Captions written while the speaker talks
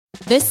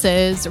This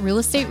is Real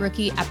Estate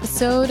Rookie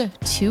episode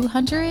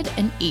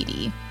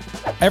 280.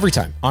 Every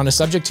time on a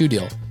subject to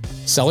deal,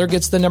 seller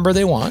gets the number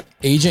they want,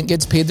 agent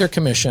gets paid their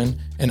commission,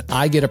 and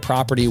I get a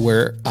property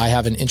where I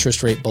have an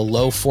interest rate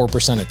below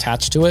 4%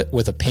 attached to it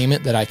with a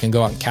payment that I can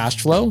go on cash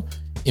flow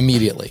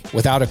immediately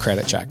without a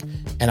credit check.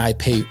 And I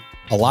pay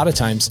a lot of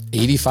times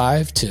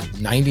 85 to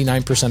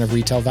 99% of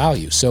retail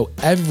value. So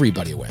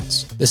everybody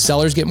wins. The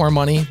sellers get more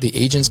money, the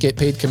agents get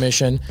paid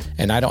commission,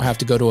 and I don't have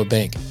to go to a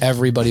bank.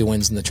 Everybody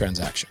wins in the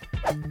transaction.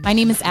 My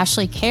name is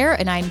Ashley Kerr,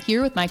 and I'm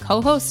here with my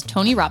co-host,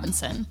 Tony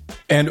Robinson.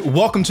 And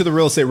welcome to the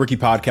Real Estate Rookie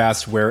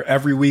Podcast, where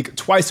every week,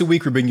 twice a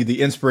week, we bring you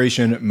the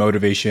inspiration,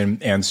 motivation,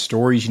 and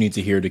stories you need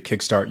to hear to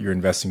kickstart your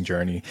investing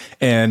journey.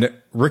 And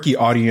Rookie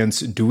audience,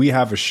 do we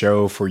have a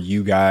show for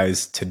you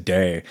guys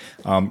today?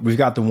 We've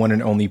got the one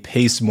and only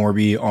Pace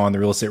Morby on the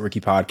Real Estate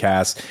Rookie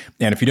Podcast.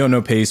 And if you don't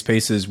know Pace,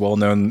 Pace is well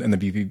known in the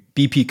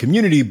BP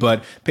community,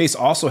 but Pace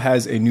also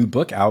has a new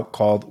book out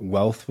called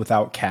Wealth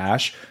Without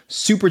Cash,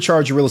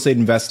 Supercharge Your Real Estate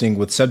Investing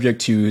with Subject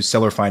to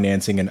Seller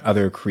Financing and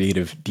Other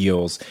Creative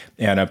Deals.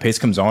 And Pace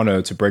comes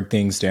on to break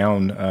things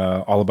down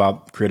all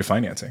about creative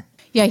financing.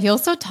 Yeah, he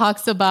also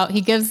talks about,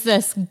 he gives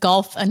this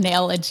golf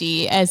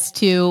analogy as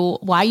to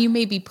why you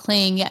may be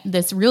playing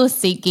this real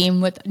estate game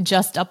with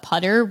just a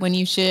putter when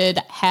you should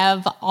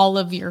have all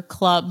of your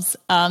clubs.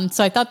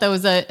 So I thought that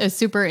was a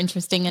super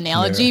interesting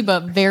analogy,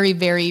 but very,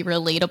 very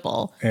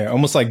relatable. Yeah,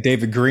 almost like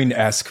David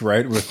Green-esque,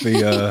 right? With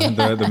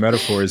the the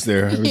metaphors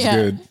there. It was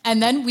good.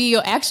 And then we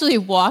actually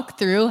walk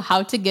through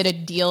how to get a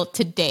deal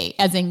today,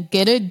 as in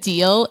get a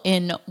deal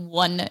in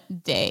one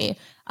day.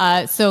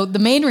 So the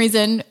main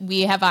reason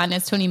we have on,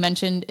 as Tony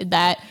mentioned,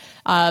 that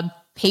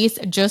Pace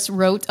just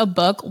wrote a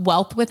book,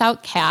 Wealth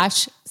Without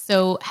Cash.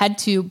 So head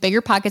to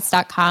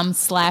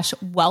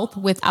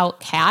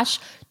biggerpockets.com/wealthwithoutcash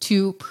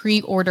to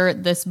pre-order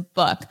this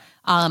book.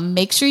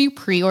 Make sure you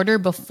pre-order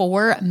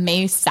before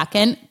May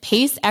 2nd.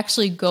 Pace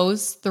actually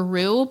goes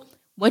through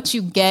what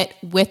you get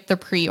with the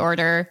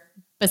pre-order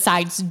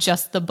besides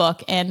just the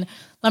book. And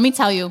let me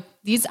tell you,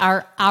 these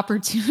are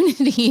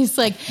opportunities.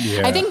 I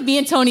think me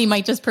and Tony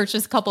might just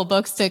purchase a couple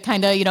books to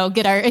kind of,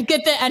 get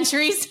the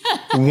entries.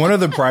 One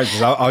of the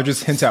prizes, I'll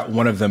just hint at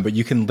one of them, but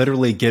you can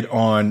literally get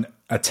on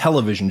a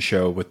television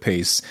show with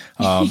Pace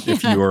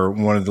if you are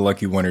one of the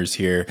lucky winners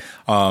here.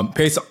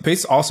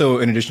 Pace also,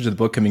 in addition to the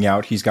book coming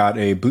out, he's got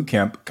a boot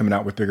camp coming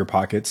out with Bigger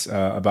Pockets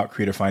about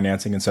creative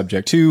financing and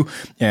subject to,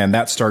 and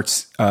that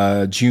starts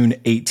June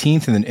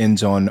 18th and then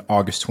ends on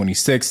August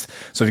 26th.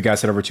 So if you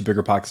guys head over to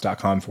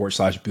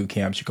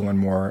biggerpockets.com/bootcamps, you can learn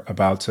more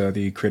about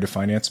the creative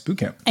finance boot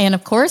camp. And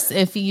of course,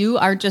 if you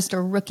are just a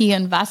rookie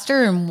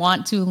investor and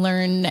want to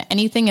learn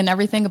anything and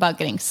everything about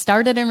getting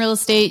started in real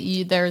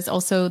estate, there's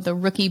also the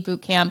Rookie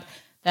Boot Camp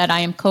that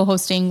I am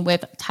co-hosting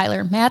with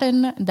Tyler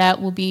Madden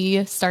that will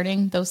be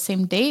starting those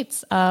same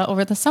dates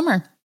over the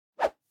summer.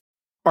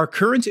 Are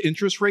current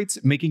interest rates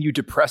making you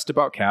depressed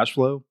about cash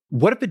flow?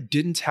 What if it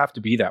didn't have to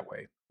be that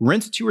way?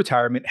 Rent to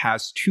Retirement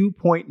has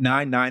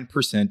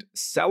 2.99%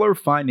 seller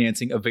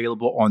financing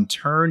available on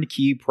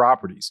turnkey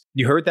properties.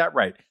 You heard that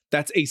right.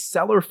 That's a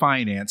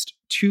seller-financed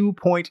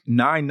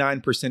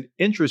 2.99%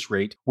 interest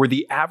rate where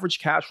the average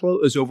cash flow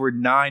is over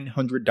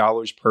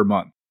 $900 per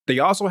month. They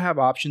also have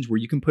options where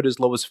you can put as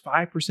low as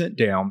 5%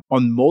 down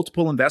on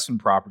multiple investment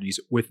properties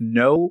with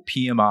no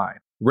PMI.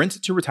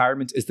 Rent to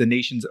Retirement is the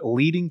nation's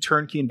leading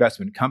turnkey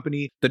investment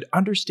company that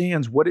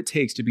understands what it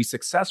takes to be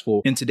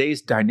successful in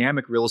today's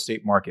dynamic real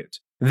estate market.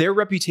 Their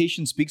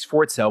reputation speaks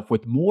for itself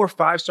with more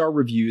 5-star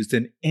reviews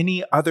than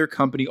any other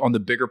company on the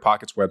Bigger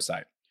Pockets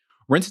website.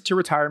 Rent to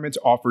Retirement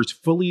offers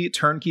fully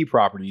turnkey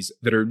properties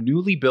that are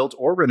newly built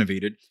or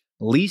renovated,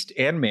 leased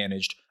and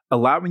managed,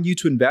 allowing you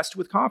to invest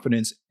with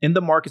confidence in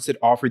the markets that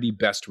offer the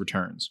best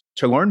returns.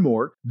 To learn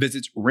more,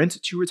 visit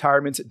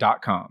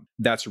renttoretirement.com.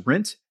 That's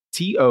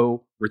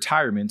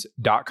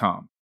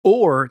renttoretirement.com.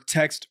 Or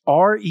text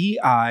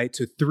REI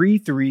to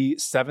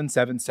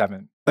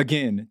 33777.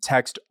 Again,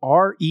 text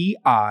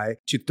REI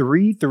to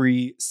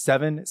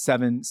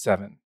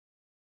 33777.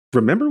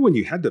 Remember when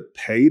you had to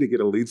pay to get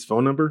a lead's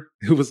phone number?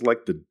 It was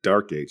like the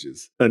dark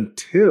ages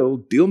until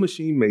Deal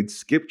Machine made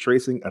skip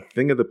tracing a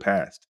thing of the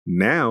past.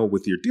 Now,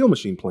 with your Deal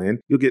Machine plan,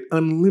 you'll get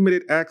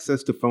unlimited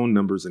access to phone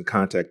numbers and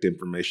contact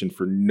information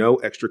for no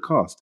extra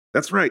cost.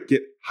 That's right,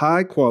 get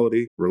high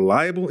quality,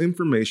 reliable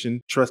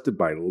information trusted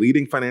by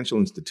leading financial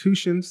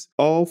institutions,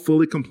 all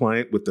fully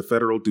compliant with the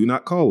federal Do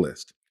Not Call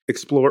list.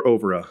 Explore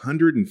over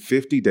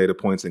 150 data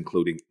points,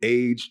 including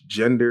age,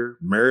 gender,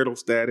 marital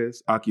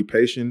status,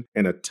 occupation,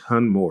 and a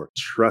ton more.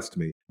 Trust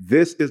me,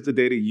 this is the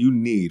data you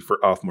need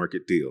for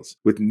off-market deals.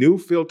 With new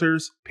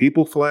filters,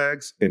 people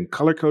flags, and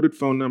color-coded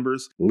phone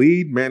numbers,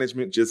 lead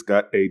management just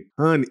got a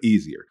ton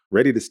easier.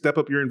 Ready to step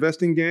up your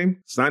investing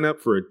game? Sign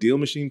up for a Deal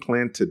Machine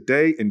plan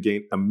today and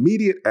gain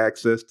immediate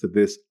access to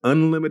this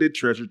unlimited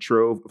treasure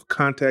trove of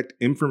contact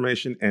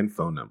information and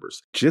phone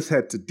numbers. Just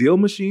head to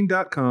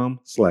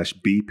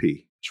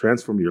dealmachine.com/BP.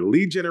 Transform your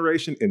lead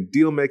generation and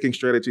deal-making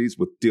strategies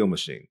with Deal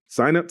Machine.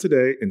 Sign up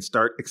today and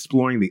start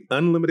exploring the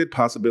unlimited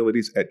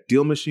possibilities at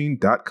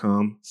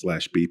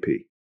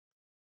dealmachine.com/BP.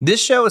 This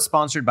show is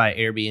sponsored by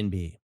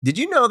Airbnb. Did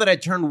you know that I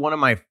turned one of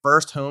my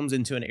first homes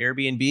into an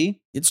Airbnb?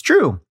 It's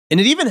true. And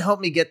it even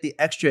helped me get the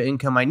extra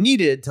income I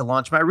needed to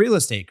launch my real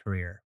estate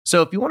career.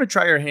 So if you want to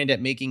try your hand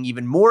at making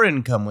even more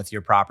income with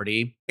your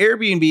property,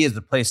 Airbnb is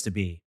the place to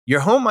be. Your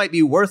home might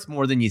be worth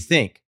more than you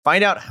think.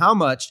 Find out how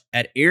much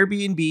at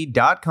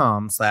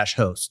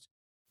airbnb.com/host.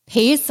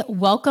 Pace,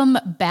 welcome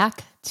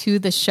back to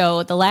the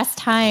show. The last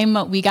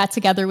time we got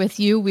together with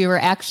you, we were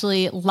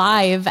actually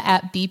live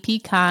at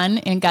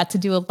BPCon and got to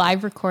do a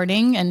live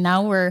recording, and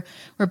now we're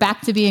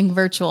back to being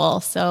virtual.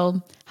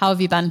 So how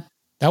have you been?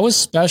 That was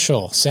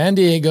special. San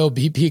Diego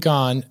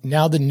BPCon.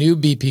 Now the new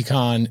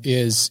BPCon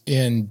is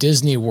in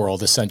Disney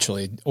World,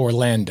 essentially,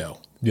 Orlando.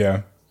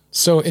 Yeah.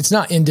 So it's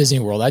not in Disney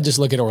World. I just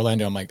look at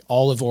Orlando. I'm like,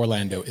 all of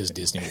Orlando is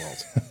Disney World.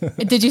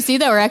 Did you see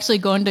that we're actually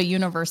going to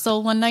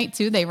Universal one night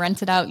too? They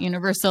rented out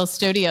Universal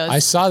Studios. I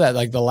saw that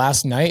like the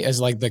last night as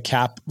like the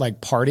cap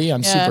like party.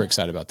 I'm super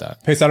excited about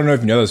that. Pace, I don't know if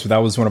you know this, but that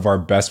was one of our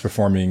best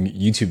performing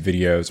YouTube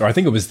videos, or I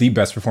think it was the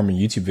best performing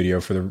YouTube video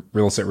for the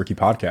Real Estate Rookie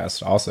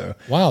podcast also.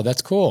 Wow,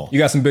 that's cool. You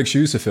got some big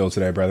shoes to fill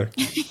today, brother.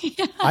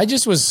 I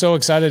just was so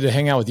excited to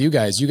hang out with you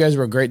guys. You guys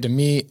were great to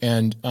meet,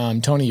 and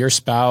Tony, your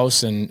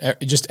spouse, and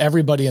just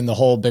everybody in the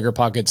whole Bigger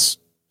Pockets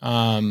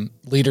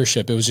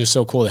leadership. It was just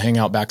so cool to hang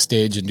out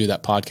backstage and do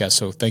that podcast.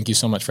 So thank you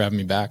so much for having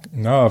me back.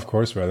 No, of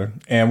course, brother.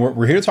 And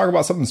we're here to talk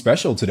about something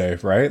special today,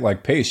 right?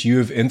 Like Pace, you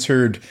have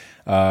entered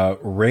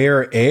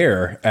Rare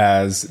Air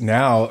as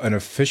now an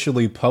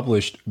officially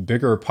published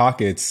Bigger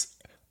Pockets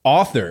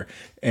author.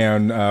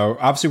 And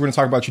obviously we're going to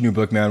talk about your new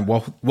book, man,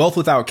 Wealth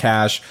Without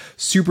Cash,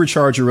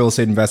 Supercharge Your Real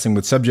Estate Investing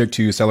with Subject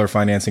to Seller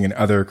Financing and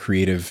Other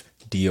Creative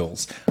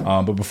Deals.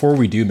 But before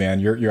we do, man,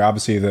 you're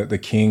obviously the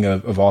king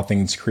of all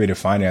things creative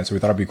finance. So we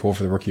thought it'd be cool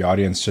for the rookie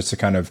audience just to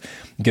kind of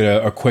get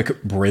a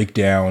quick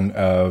breakdown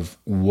of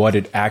what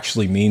it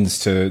actually means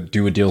to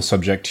do a deal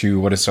subject to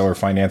what is seller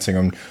financing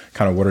and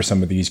kind of what are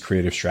some of these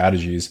creative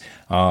strategies.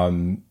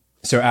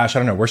 So Ash, I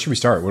don't know, where should we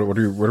start? What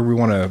do we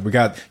want to, we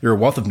got your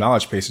wealth of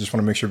knowledge, Pace. I just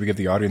want to make sure we get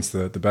the audience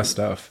the best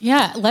stuff.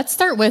 Yeah, let's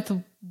start with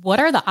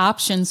what are the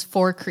options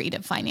for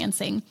creative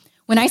financing?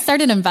 When I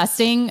started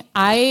investing,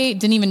 I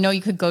didn't even know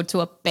you could go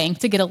to a bank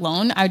to get a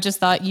loan. I just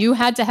thought you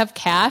had to have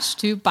cash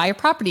to buy a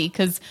property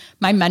because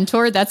my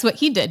mentor, that's what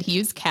he did. He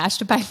used cash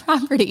to buy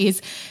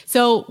properties.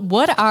 So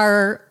what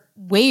are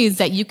ways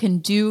that you can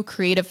do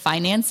creative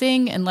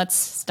financing? And let's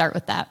start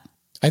with that.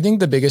 I think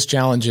the biggest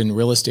challenge in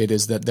real estate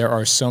is that there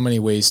are so many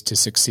ways to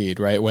succeed,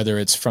 right? Whether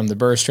it's from the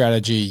BRRRR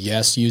strategy,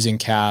 yes, using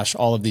cash,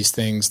 all of these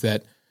things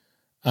that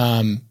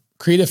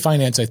creative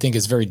finance, I think,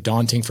 is very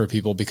daunting for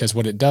people because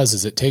what it does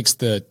is it takes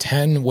the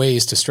 10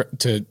 ways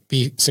to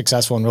be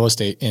successful in real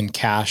estate in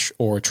cash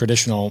or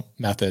traditional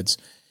methods,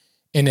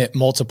 and it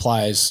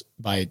multiplies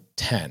by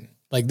 10.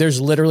 Like there's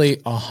literally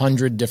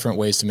 100 different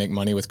ways to make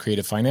money with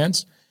creative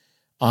finance,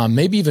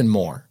 maybe even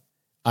more.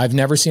 I've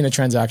never seen a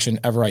transaction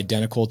ever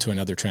identical to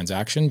another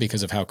transaction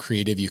because of how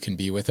creative you can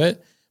be with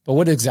it. But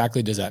what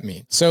exactly does that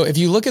mean? So if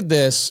you look at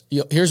this,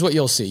 here's what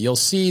you'll see. You'll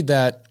see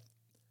that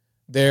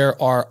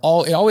there are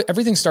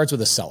everything starts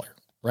with a seller,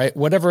 right?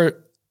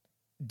 Whatever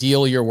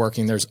deal you're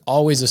working, there's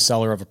always a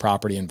seller of a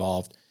property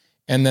involved.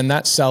 And then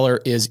that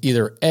seller is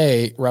either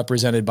A,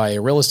 represented by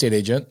a real estate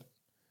agent,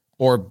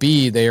 or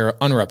B, they are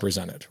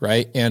unrepresented,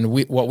 right? And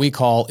what we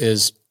call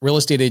is real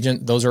estate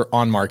agent, those are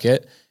on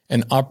market.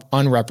 And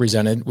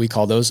unrepresented, we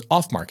call those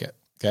off market,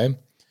 okay?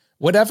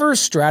 Whatever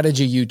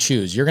strategy you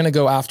choose, you're gonna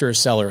go after a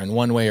seller in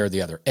one way or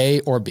the other, A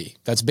or B.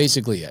 That's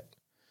basically it.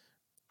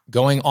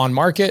 Going on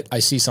market, I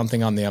see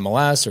something on the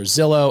MLS or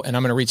Zillow, and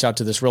I'm gonna reach out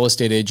to this real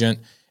estate agent,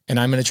 and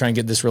I'm gonna try and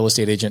get this real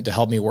estate agent to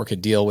help me work a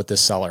deal with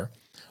this seller.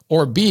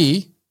 Or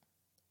B,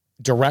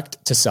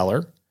 direct to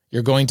seller.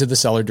 You're going to the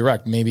seller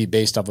direct, maybe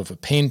based off of a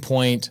pain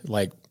point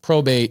like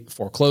probate,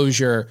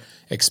 foreclosure,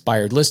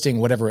 expired listing,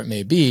 whatever it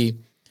may be.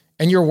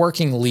 And you're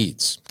working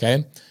leads,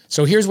 okay?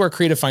 So here's where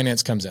creative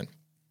finance comes in.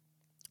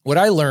 What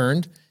I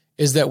learned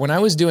is that when I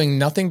was doing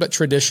nothing but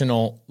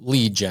traditional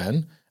lead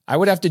gen, I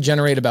would have to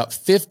generate about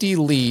 50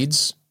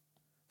 leads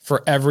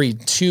for every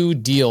 2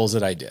 deals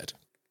that I did.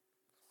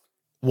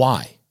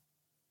 Why?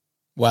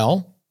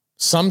 Well,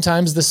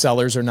 sometimes the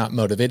sellers are not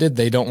motivated.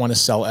 They don't want to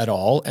sell at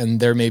all, and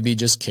they're maybe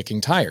just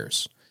kicking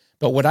tires.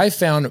 But what I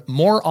found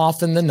more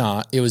often than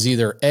not, it was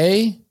either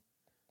A,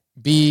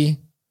 B,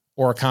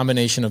 or a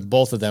combination of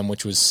both of them,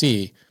 which was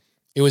C.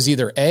 It was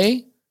either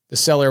A, the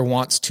seller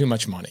wants too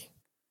much money.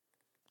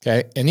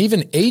 Okay. And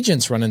even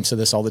agents run into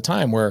this all the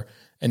time where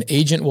an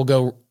agent will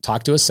go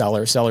talk to a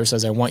seller. Seller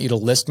says, I want you to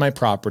list my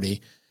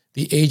property.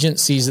 The agent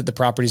sees that the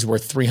property is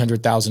worth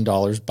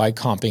 $300,000 by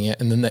comping it.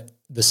 And then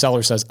the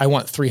seller says, I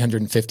want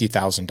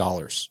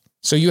 $350,000.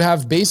 So you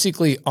have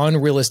basically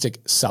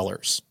unrealistic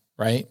sellers,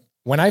 right?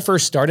 When I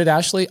first started,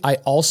 Ashley, I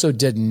also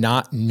did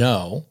not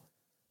know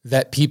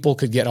that people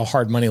could get a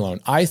hard money loan.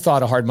 I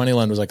thought a hard money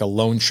loan was like a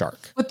loan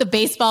shark. With the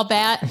baseball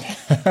bat?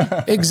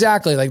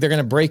 Exactly. Like they're going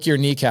to break your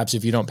kneecaps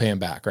if you don't pay them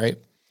back, right?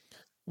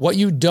 What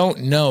you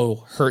don't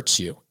know hurts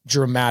you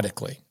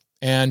dramatically.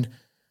 And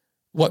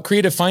what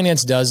creative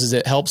finance does is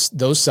it helps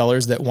those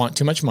sellers that want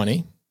too much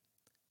money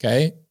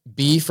Okay.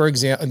 B, for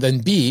example, then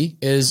B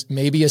is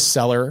maybe a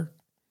seller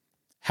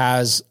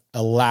has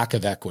a lack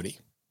of equity.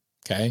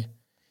 Okay.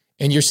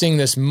 And you're seeing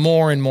this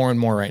more and more and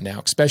more right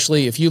now,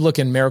 especially if you look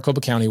in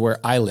Maricopa County where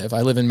I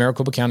live in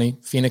Maricopa County,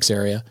 Phoenix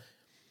area,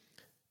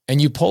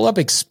 and you pull up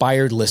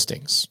expired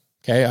listings.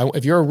 Okay.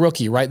 If you're a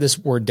rookie, write this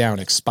word down,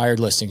 expired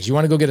listings. You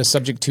want to go get a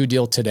subject to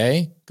deal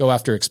today, go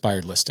after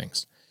expired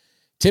listings.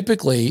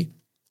 Typically,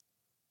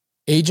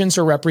 agents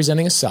are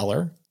representing a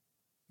seller.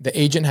 The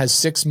agent has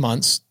 6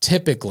 months,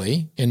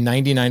 typically in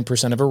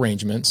 99% of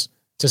arrangements,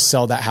 to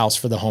sell that house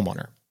for the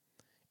homeowner.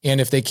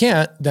 And if they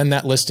can't, then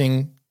that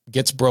listing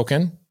gets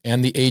broken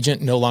and the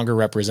agent no longer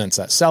represents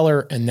that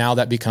seller. And now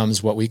that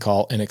becomes what we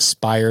call an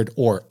expired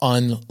or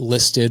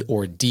unlisted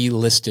or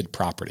delisted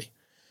property.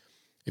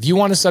 If you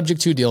want a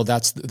subject to deal,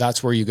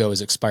 that's where you go,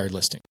 is expired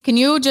listing. Can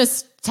you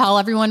just tell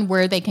everyone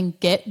where they can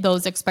get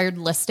those expired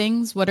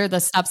listings? What are the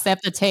steps they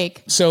have to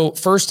take? So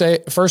first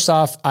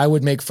off, I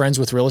would make friends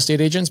with real estate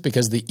agents,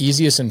 because the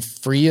easiest and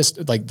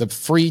freest, like the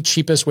free,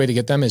 cheapest way to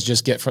get them is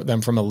just get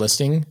them from a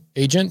listing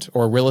agent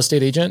or a real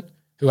estate agent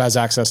who has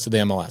access to the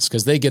MLS,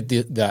 because they get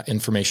that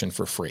information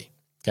for free.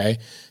 Okay.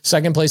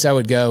 Second place I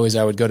would go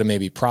to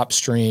maybe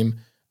PropStream.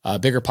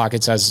 Bigger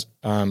Pockets has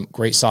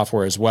great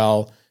software as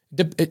well.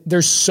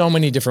 There's so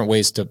many different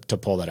ways to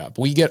pull that up.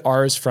 We get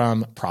ours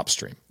from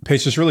PropStream.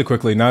 Pace, just really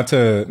quickly, not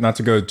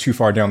to go too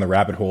far down the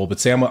rabbit hole, but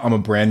say I'm a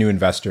brand new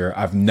investor.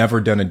 I've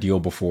never done a deal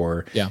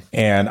before. Yeah.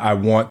 And I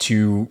want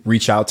to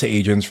reach out to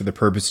agents for the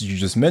purposes you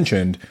just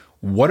mentioned.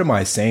 What am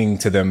I saying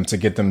to them to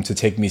get them to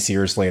take me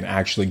seriously and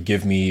actually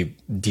give me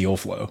deal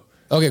flow?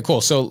 Okay,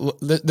 cool. So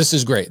this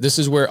is great. This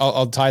is where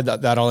I'll tie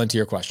that all into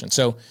your question.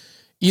 So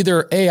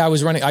either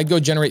I'd go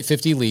generate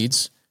 50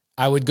 leads.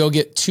 I would go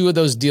get 2 of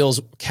those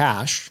deals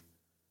cash,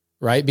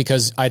 right?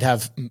 Because I'd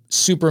have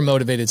super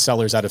motivated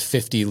sellers out of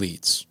 50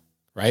 leads,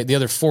 right? The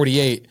other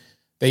 48,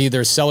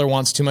 either seller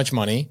wants too much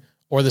money,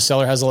 or the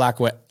seller has a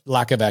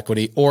lack of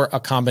equity, or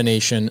a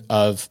combination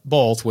of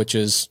both, which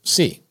is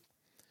C.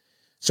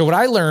 So what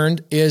I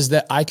learned is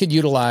that I could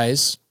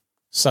utilize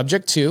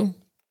subject to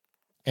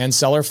and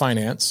seller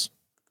finance.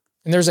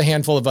 And there's a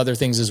handful of other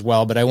things as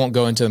well, but I won't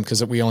go into them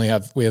because we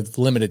have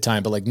limited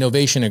time, but like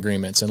novation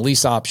agreements and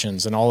lease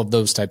options and all of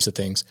those types of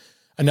things.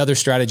 Another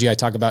strategy I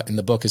talk about in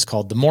the book is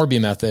called the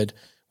Morby method,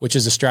 which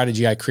is a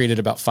strategy I created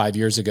about 5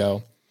 years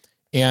ago.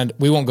 And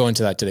we won't go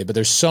into that today, but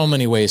there's so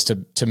many ways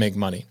to make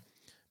money.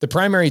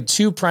 The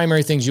two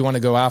primary things you want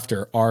to go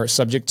after are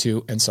subject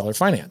to and seller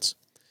finance.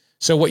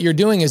 So what you're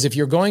doing is, if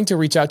you're going to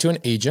reach out to an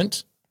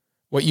agent,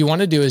 what you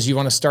want to do is you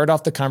want to start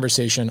off the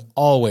conversation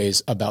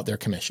always about their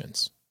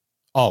commissions.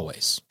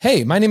 Always.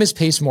 Hey, my name is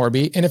Pace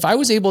Morby, and if I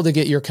was able to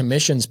get your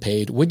commissions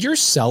paid, would your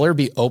seller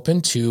be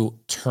open to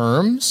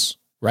terms,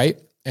 right?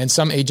 And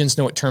some agents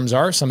know what terms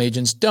are, some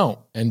agents don't.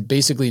 And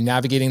basically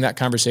navigating that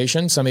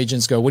conversation, some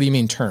agents go, what do you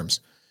mean terms?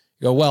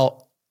 You go,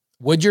 well,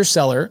 would your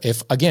seller,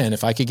 if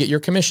I could get your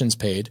commissions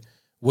paid,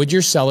 would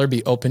your seller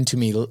be open to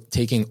me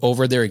taking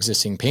over their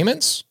existing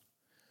payments?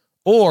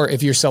 Or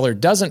if your seller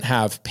doesn't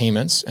have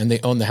payments and they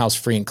own the house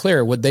free and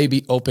clear, would they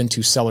be open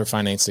to seller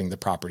financing the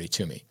property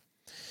to me?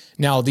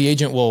 Now, the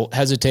agent will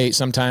hesitate.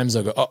 Sometimes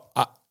they'll go,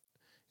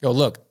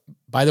 look,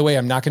 by the way,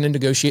 I'm not going to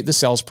negotiate the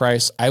sales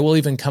price. I will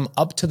even come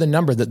up to the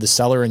number that the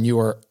seller and you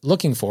are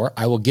looking for.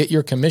 I will get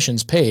your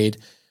commissions paid,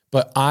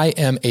 but I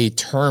am a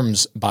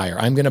terms buyer.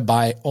 I'm going to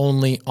buy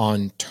only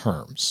on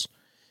terms.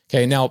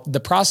 Okay. Now, the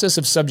process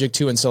of subject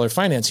to and seller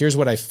finance, here's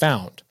what I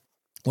found.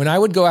 When I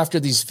would go after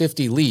these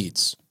 50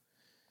 leads,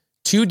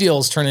 2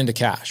 deals turn into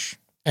cash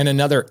and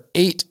another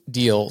 8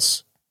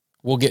 deals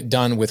will get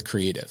done with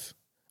creative.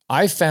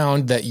 I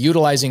found that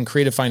utilizing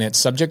creative finance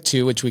subject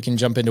to, which we can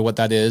jump into what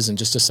that is in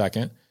just a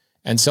second,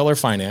 and seller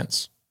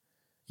finance,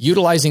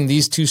 utilizing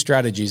these 2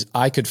 strategies,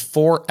 I could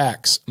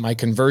 4x my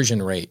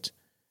conversion rate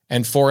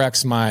and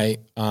 4x my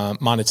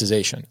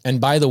monetization. And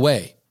by the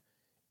way,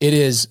 it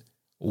is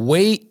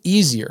way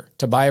easier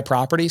to buy a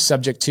property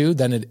subject to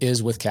than it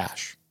is with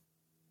cash.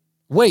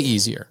 Way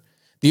easier.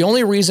 The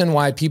only reason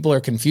why people are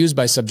confused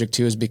by subject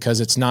to is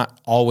because it's not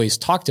always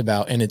talked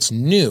about and it's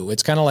new.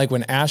 It's kind of like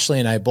when Ashley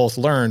and I both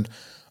learned,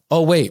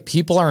 oh, wait,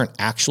 people aren't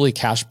actually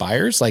cash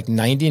buyers. Like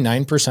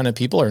 99% of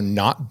people are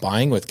not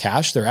buying with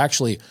cash. They're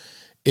actually,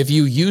 if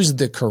you use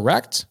the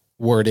correct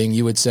wording,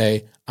 you would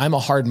say, I'm a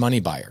hard money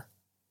buyer.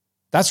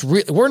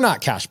 We're not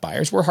cash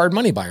buyers. We're hard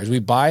money buyers. We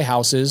buy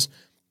houses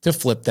to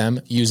flip them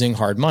using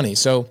hard money.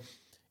 So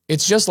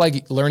it's just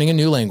like learning a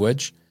new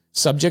language.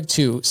 Subject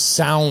to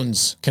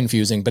sounds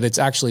confusing, but it's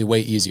actually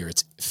way easier.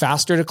 It's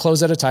faster to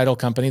close at a title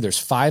company. There's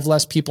 5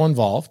 less people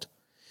involved.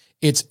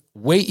 It's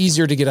way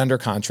easier to get under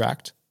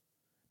contract.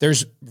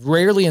 There's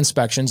rarely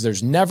inspections.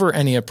 There's never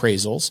any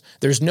appraisals.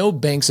 There's no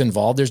banks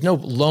involved. There's no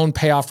loan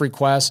payoff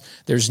requests.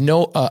 There's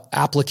no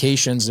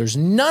applications. There's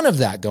none of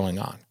that going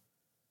on,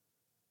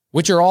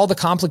 which are all the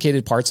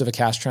complicated parts of a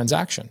cash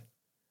transaction.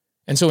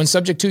 And so in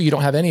subject to, you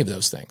don't have any of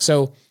those things.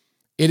 So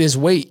it is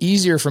way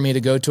easier for me to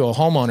go to a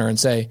homeowner and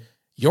say,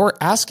 your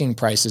asking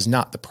price is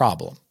not the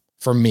problem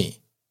for me.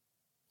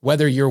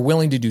 Whether you're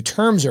willing to do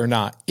terms or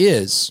not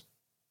is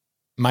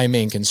my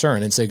main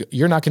concern and say,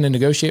 you're not going to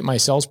negotiate my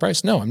sales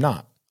price? No, I'm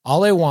not.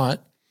 All I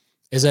want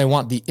is I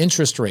want the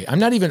interest rate.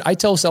 I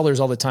tell sellers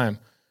all the time,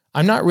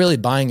 I'm not really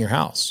buying your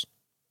house.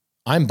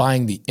 I'm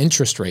buying the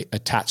interest rate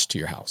attached to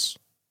your house.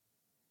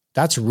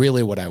 That's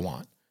really what I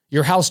want.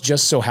 Your house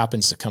just so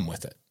happens to come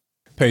with it.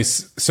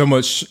 Pace, so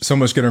much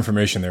good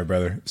information there,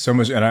 brother. So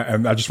much, and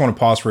I just want to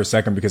pause for a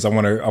second because I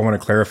want to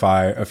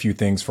clarify a few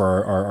things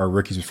for our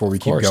rookies before we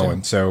keep going.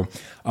 Yeah. So,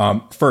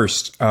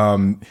 first,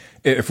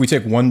 if we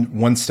take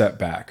one step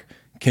back,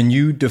 can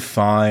you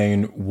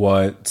define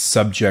what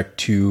subject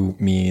to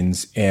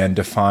means and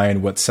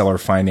define what seller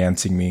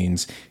financing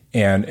means,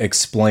 and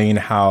explain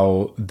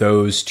how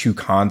those two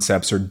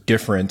concepts are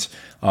different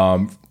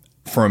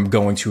from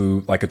going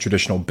to like a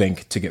traditional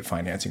bank to get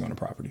financing on a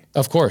property?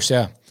 Of course,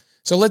 yeah.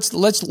 So let's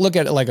look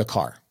at it like a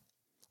car.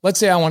 Let's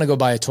say I want to go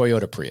buy a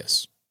Toyota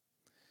Prius.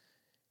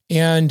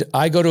 And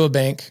I go to a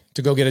bank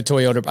to go get a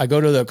Toyota. I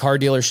go to the car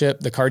dealership.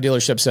 The car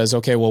dealership says,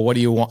 okay, well, what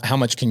do you want? How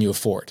much can you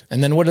afford?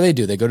 And then what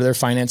do? They go to their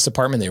finance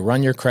department. They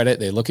run your credit.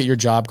 They look at your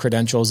job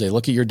credentials. They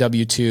look at your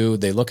W-2.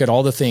 They look at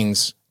all the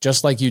things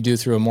just like you do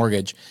through a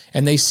mortgage.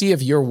 And they see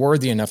if you're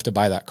worthy enough to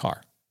buy that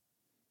car.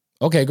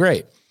 Okay,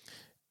 great.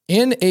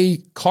 In a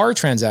car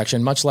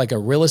transaction, much like a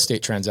real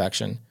estate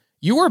transaction,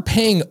 you are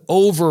paying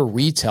over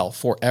retail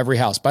for every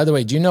house. By the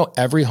way, do you know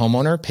every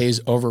homeowner pays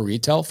over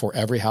retail for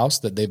every house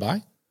that they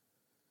buy?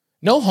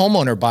 No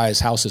homeowner buys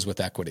houses with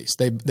equities.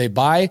 They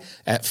buy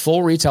at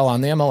full retail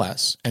on the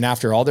MLS, and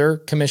after all their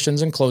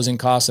commissions and closing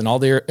costs and all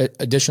their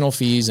additional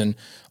fees and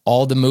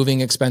all the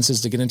moving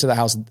expenses to get into the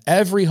house,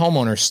 every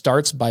homeowner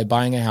starts by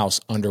buying a house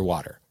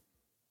underwater,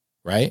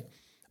 right?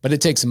 But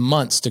it takes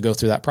months to go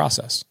through that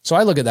process. So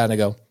I look at that and I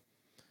go,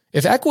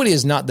 if equity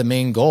is not the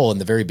main goal in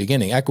the very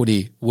beginning,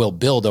 equity will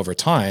build over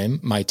time.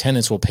 My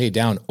tenants will pay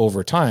down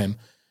over time.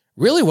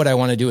 Really what I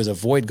want to do is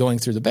avoid going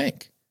through the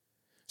bank.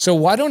 So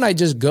why don't I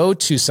just go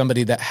to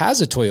somebody that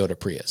has a Toyota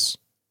Prius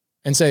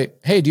and say,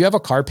 hey, do you have a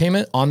car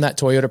payment on that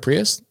Toyota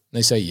Prius? And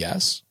they say,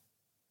 yes.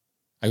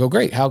 I go,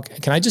 great. How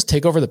can I just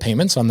take over the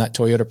payments on that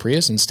Toyota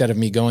Prius instead of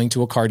me going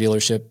to a car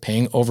dealership,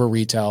 paying over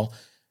retail,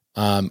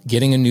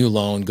 getting a new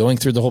loan, going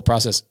through the whole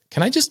process?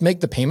 Can I just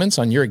make the payments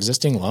on your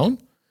existing loan?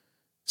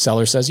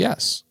 Seller says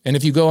yes. And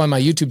if you go on my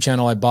YouTube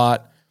channel, I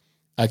bought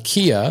a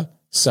Kia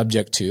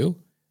subject to,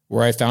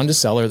 where I found a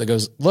seller that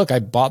goes, look, I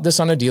bought this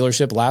on a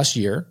dealership last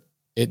year.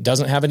 It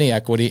doesn't have any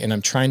equity, and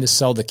I'm trying to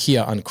sell the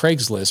Kia on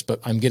Craigslist, but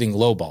I'm getting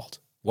lowballed.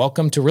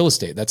 Welcome to real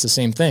estate. That's the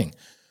same thing.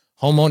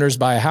 Homeowners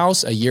buy a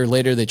house. A year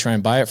later, they try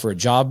and buy it for a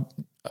job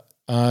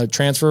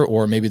transfer,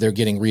 or maybe they're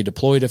getting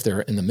redeployed if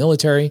they're in the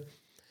military.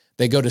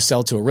 They go to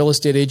sell to a real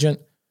estate agent.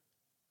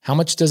 How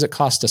much does it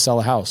cost to sell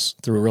a house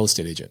through a real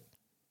estate agent?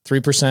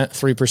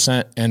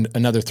 3%, and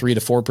another 3 to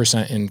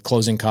 4% in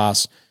closing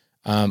costs,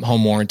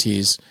 home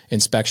warranties,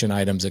 inspection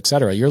items, et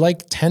cetera. You're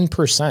like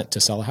 10% to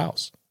sell a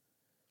house.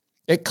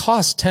 It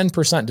costs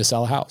 10% to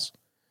sell a house.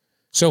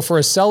 So for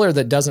a seller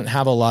that doesn't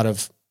have a lot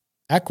of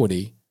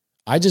equity,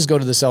 I just go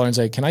to the seller and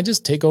say, can I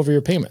just take over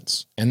your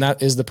payments? And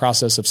that is the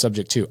process of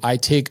subject to. I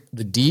take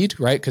the deed,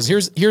 right? Because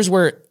here's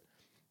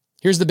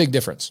the big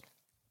difference.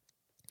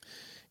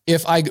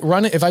 If I go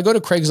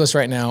to Craigslist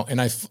right now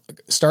and I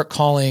start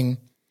calling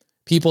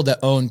people that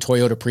own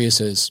Toyota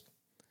Priuses,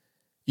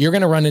 you're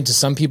going to run into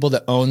some people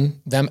that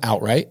own them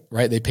outright,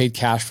 right? They paid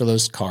cash for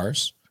those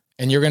cars.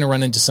 And you're going to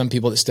run into some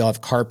people that still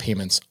have car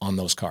payments on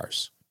those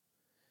cars.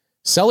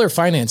 Seller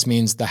finance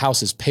means the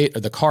house is paid, or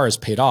the car is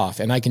paid off.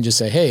 And I can just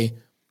say, hey,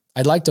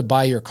 I'd like to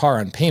buy your car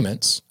on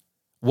payments.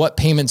 What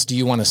payments do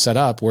you want to set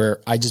up where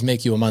I just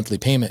make you a monthly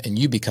payment and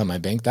you become my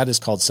bank? That is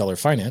called seller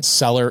finance.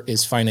 Seller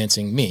is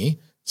financing me,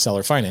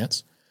 seller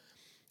finance.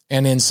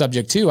 And in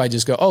subject to, I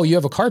just go, oh, you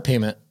have a car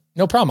payment.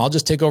 No problem. I'll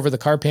just take over the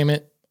car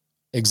payment,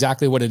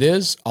 exactly what it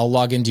is. I'll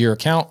log into your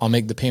account. I'll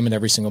make the payment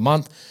every single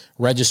month.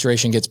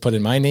 Registration gets put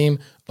in my name.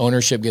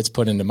 Ownership gets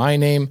put into my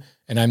name.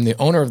 And I'm the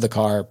owner of the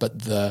car, but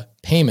the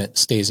payment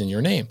stays in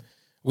your name.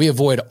 We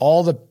avoid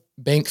all the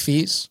bank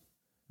fees.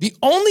 The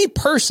only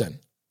person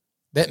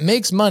that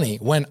makes money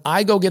when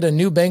I go get a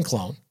new bank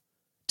loan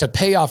to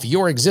pay off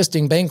your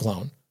existing bank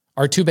loan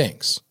are two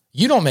banks.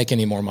 You don't make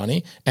any more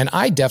money, and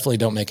I definitely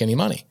don't make any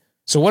money.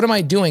 So what am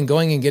I doing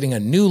going and getting a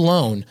new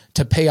loan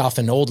to pay off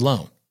an old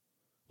loan?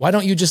 Why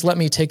don't you just let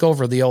me take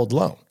over the old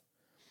loan?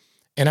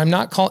 And I'm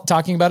not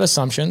talking about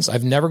assumptions.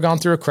 I've never gone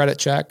through a credit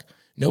check.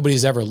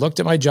 Nobody's ever looked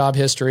at my job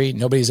history.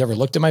 Nobody's ever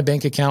looked at my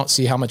bank account,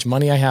 see how much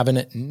money I have in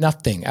it.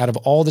 Nothing out of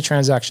all the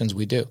transactions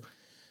we do.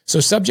 So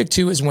subject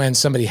to is when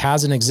somebody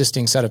has an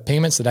existing set of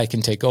payments that I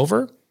can take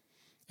over,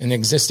 an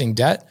existing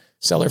debt.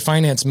 Seller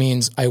finance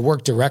means I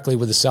work directly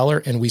with the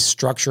seller and we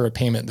structure a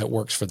payment that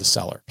works for the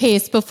seller.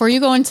 Pace, before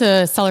you go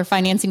into seller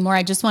financing more,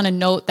 I just want to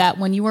note that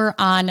when you were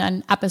on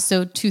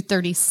episode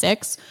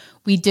 236,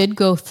 we did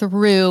go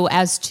through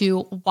as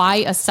to why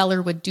a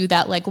seller would do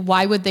that. Like,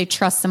 why would they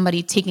trust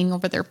somebody taking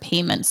over their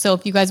payments? So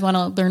if you guys want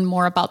to learn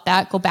more about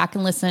that, go back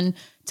and listen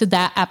to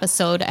that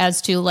episode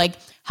as to like,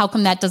 how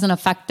come that doesn't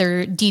affect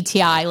their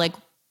DTI? Like,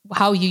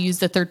 how you use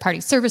the third-party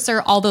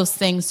servicer, all those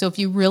things. So if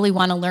you really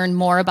want to learn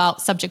more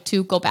about subject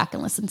to, go back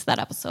and listen to that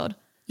episode.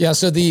 Yeah.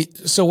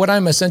 So what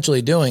I'm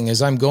essentially doing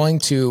is I'm going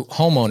to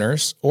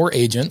homeowners or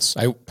agents.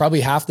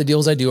 Probably half the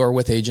deals I do are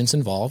with agents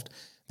involved.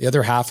 The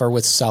other half are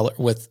with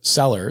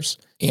sellers.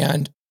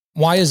 And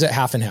why is it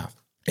half and half?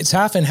 It's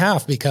half and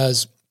half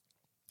because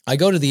I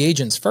go to the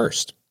agents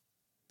first.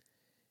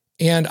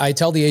 And I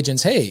tell the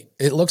agents, hey,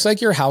 it looks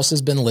like your house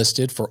has been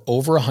listed for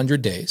over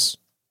 100 days.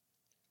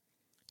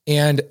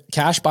 And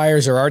cash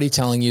buyers are already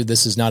telling you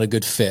this is not a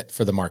good fit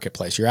for the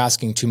marketplace. You're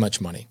asking too much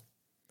money.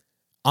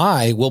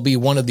 I will be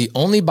one of the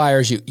only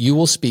buyers you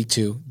will speak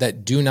to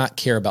that do not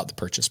care about the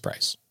purchase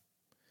price.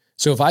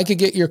 So if I could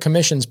get your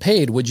commissions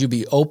paid, would you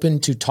be open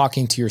to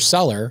talking to your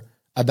seller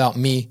about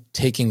me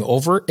taking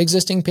over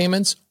existing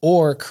payments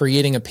or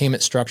creating a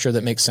payment structure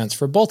that makes sense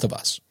for both of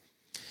us?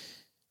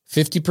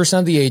 50%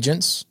 of the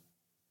agents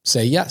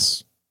say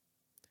yes.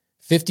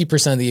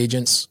 50% of the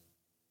agents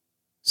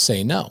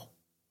say no.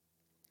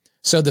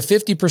 So the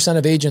 50%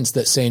 of agents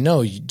that say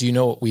no, do you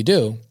know what we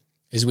do?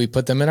 Is we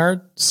put them in our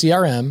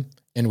CRM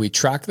and we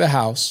track the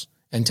house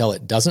until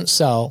it doesn't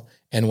sell.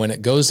 And when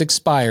it goes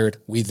expired,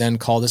 we then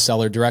call the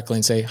seller directly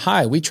and say,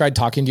 hi, we tried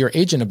talking to your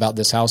agent about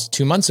this house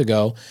 2 months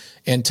ago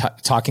and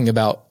talking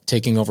about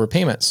taking over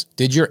payments.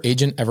 Did your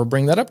agent ever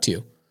bring that up to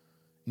you?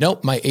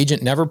 Nope, my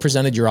agent never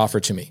presented your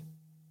offer to me.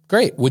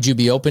 Great. Would you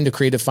be open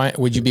to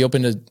would you be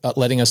open to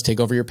letting us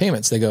take over your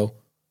payments? They go,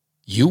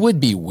 you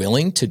would be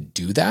willing to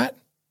do that?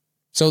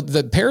 So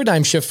the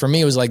paradigm shift for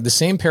me was like the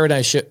same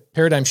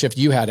paradigm shift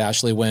you had,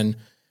 Ashley, when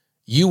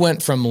you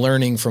went from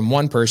learning from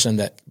one person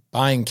that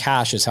buying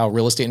cash is how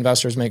real estate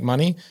investors make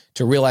money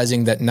to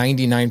realizing that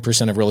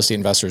 99% of real estate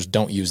investors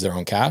don't use their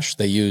own cash.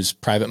 They use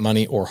private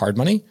money or hard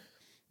money.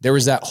 There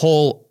was that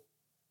whole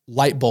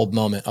light bulb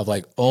moment of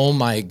like, oh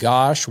my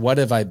gosh, what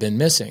have I been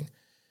missing?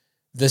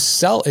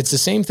 It's the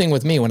same thing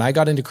with me. When I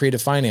got into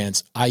creative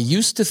finance, I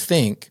used to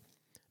think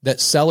that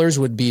sellers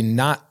would be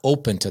not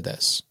open to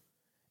this.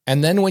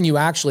 And then when you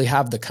actually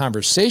have the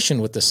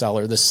conversation with the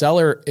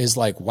seller is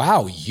like,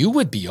 wow, you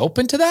would be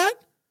open to that?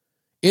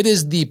 It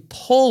is the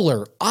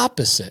polar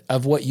opposite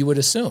of what you would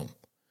assume.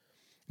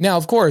 Now,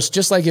 of course,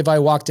 just like if I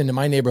walked into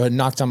my neighborhood,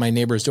 knocked on my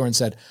neighbor's door and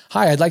said,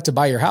 hi, I'd like to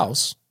buy your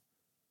house.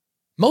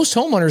 Most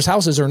homeowners'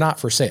 houses are not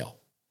for sale.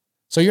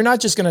 So you're not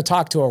just going to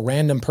talk to a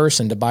random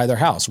person to buy their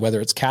house, whether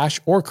it's cash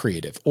or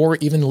creative, or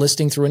even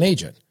listing through an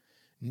agent.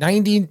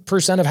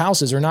 90% of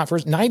houses are not for,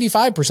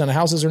 95% of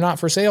houses are not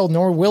for sale,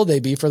 nor will they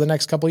be for the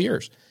next couple of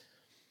years.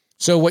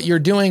 So what you're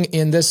doing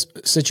in this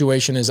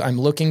situation is I'm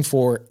looking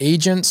for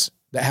agents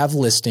that have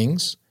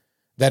listings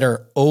that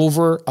are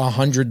over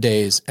 100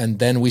 days. And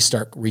then we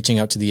start reaching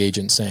out to the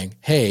agent saying,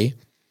 hey,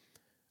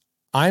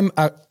 I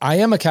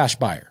am a cash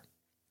buyer.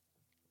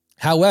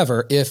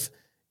 However, if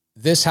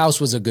this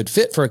house was a good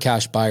fit for a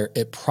cash buyer,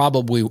 it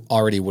probably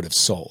already would have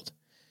sold.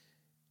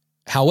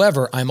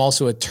 However, I'm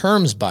also a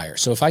terms buyer.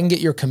 So if I can get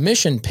your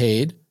commission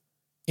paid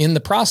in the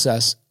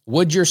process,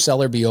 would your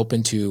seller be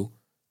open to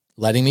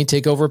letting me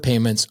take over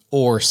payments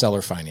or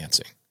seller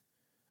financing?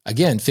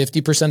 Again,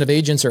 50% of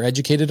agents are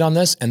educated on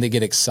this and they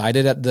get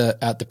excited at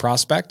the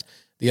prospect.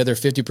 The other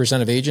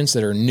 50% of agents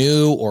that are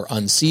new or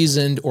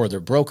unseasoned or their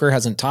broker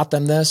hasn't taught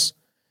them this,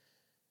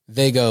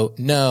 they go,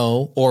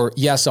 no, or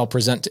yes, I'll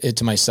present it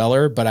to my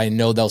seller, but I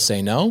know they'll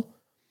say no.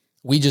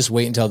 We just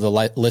wait until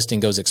the listing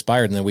goes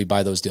expired and then we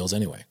buy those deals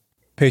anyway.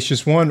 Pace,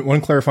 just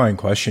one clarifying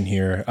question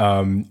here.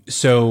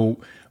 So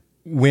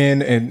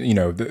when, and you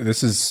know,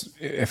 this is,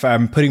 if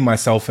I'm putting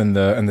myself in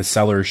the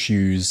seller's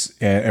shoes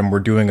and we're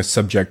doing a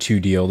subject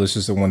to deal, this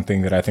is the one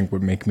thing that I think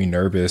would make me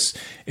nervous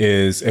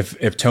is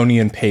if Tony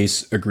and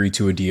Pace agree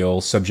to a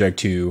deal subject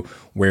to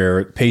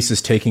where Pace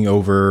is taking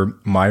over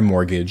my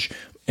mortgage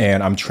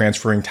and I'm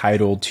transferring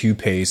title to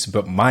Pace,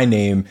 but my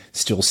name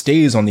still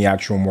stays on the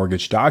actual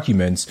mortgage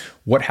documents.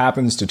 What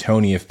happens to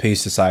Tony if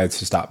Pace decides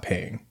to stop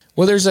paying?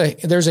 Well, there's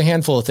a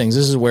handful of things.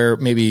 This is where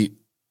maybe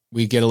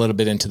we get a little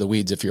bit into the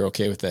weeds if you're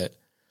okay with it.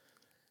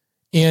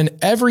 In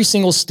every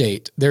single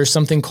state, there's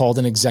something called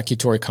an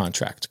executory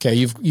contract. Okay,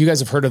 you guys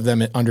have heard of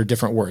them under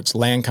different words: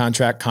 land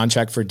contract,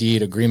 contract for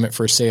deed, agreement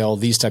for sale,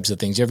 these types of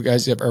things. You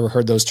guys ever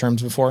heard those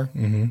terms before?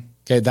 Mm-hmm.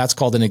 Okay, that's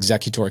called an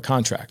executory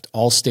contract.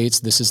 All states,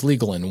 this is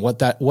legal. And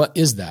what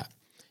is that?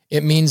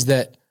 It means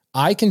that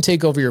I can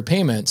take over your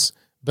payments,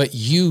 but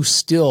you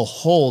still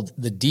hold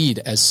the deed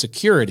as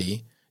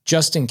security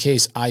just in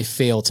case I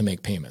fail to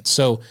make payments.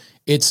 So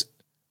it's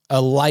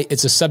a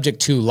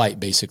subject to light,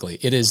 basically.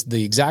 It is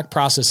the exact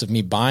process of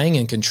me buying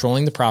and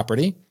controlling the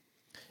property,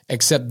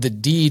 except the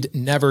deed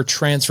never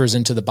transfers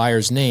into the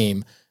buyer's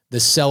name. The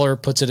seller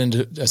puts it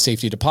into a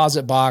safety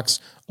deposit box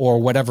or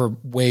whatever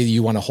way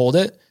you want to hold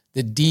it.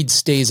 The deed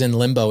stays in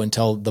limbo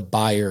until the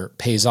buyer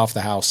pays off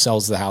the house,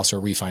 sells the house, or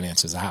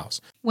refinances the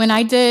house. When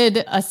I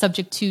did a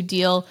subject to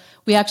deal,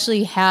 we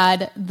actually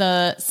had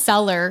the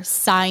seller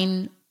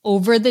sign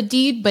over the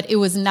deed, but it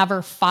was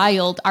never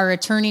filed. Our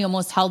attorney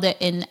almost held it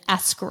in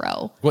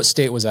escrow. What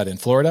state was that in?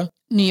 Florida?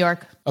 New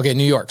York. Okay,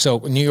 New York. So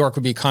New York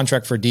would be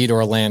contract for deed or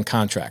a land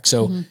contract.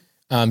 So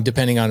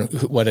depending on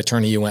what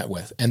attorney you went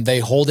with. And they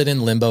hold it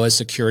in limbo as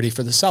security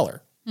for the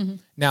seller. Mm-hmm.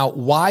 Now,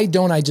 why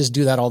don't I just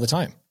do that all the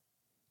time?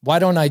 Why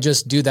don't I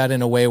just do that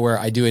in a way where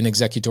I do an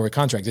executory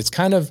contract?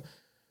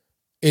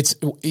 It's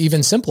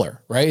even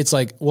simpler, right? It's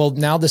like, well,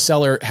 now the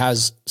seller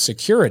has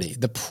security.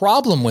 The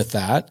problem with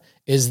that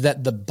is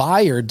that the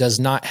buyer does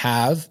not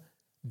have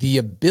the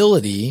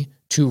ability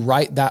to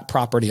write that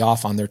property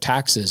off on their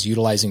taxes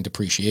utilizing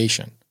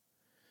depreciation.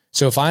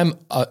 So if I'm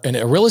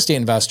a real estate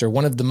investor,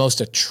 one of the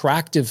most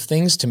attractive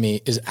things to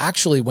me is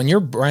actually when you're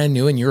brand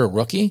new and you're a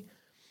rookie,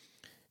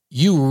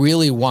 you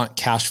really want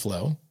cash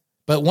flow.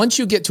 But once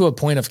you get to a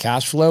point of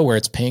cash flow where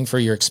it's paying for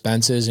your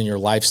expenses and your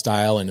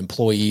lifestyle and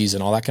employees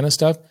and all that kind of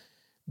stuff,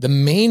 the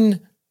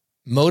main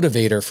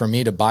motivator for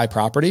me to buy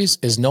properties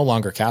is no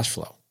longer cash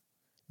flow.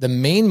 The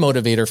main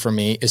motivator for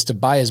me is to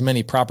buy as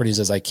many properties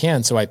as I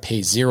can so I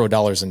pay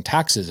 $0 in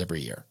taxes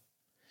every year.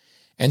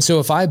 And so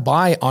if I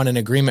buy on an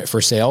agreement for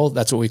sale,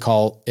 that's what we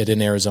call it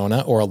in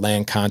Arizona, or a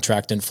land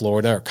contract in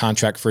Florida, or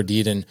contract for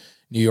deed in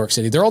New York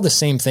City. They're all the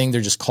same thing.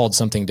 They're just called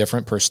something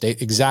different per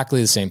state.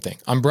 Exactly the same thing.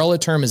 Umbrella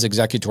term is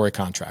executory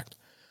contract.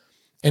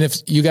 And if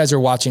you guys are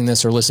watching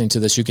this or listening to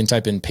this, you can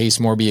type in Pace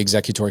Morby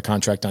executory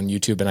contract on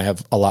YouTube, and I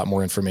have a lot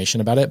more information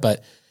about it.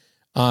 But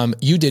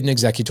you did an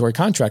executory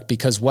contract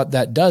because what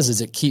that does is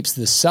it keeps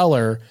the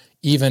seller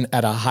even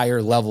at a higher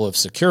level of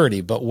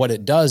security. But what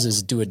it does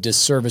is do a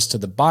disservice to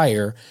the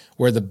buyer,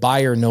 where the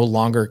buyer no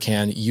longer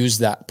can use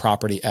that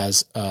property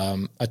as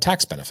a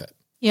tax benefit.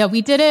 Yeah,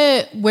 we did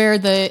it where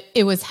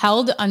it was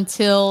held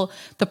until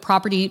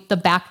the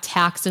back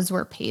taxes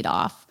were paid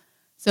off.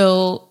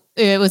 So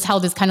it was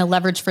held as kind of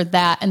leverage for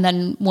that. And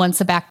then once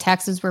the back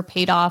taxes were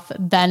paid off,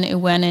 then it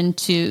went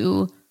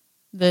into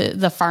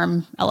the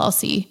farm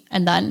LLC,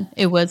 and then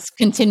it was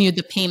continued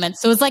the payment.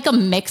 So it was like a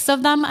mix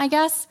of them, I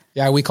guess.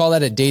 Yeah, we call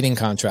that a dating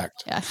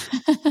contract. Yeah.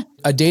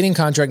 A dating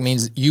contract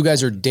means you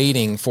guys are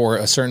dating for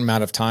a certain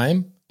amount of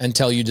time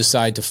until you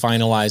decide to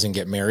finalize and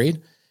get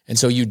married. And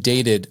so you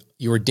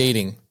were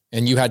dating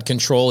and you had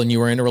control and you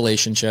were in a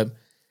relationship.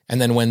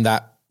 And then when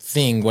that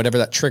thing, whatever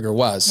that trigger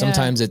was,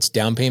 sometimes it's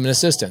down payment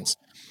assistance.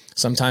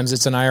 Sometimes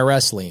it's an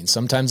IRS lien.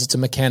 Sometimes it's a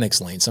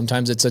mechanics lien.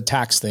 Sometimes it's a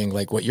tax thing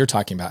like what you're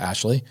talking about,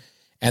 Ashley.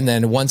 And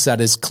then once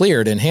that is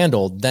cleared and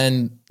handled,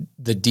 then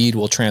the deed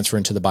will transfer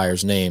into the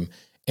buyer's name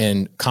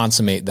and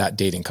consummate that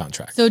dating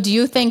contract. So do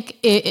you think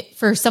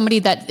for somebody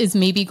that is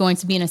maybe going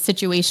to be in a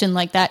situation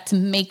like that, to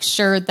make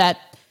sure that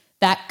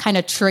that kind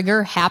of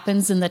trigger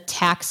happens in the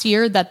tax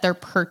year that they're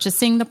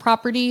purchasing the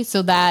property,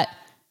 so that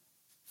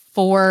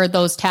for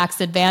those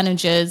tax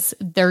advantages,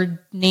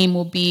 their name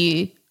will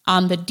be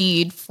on the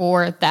deed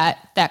for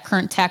that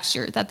current tax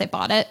year that they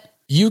bought it?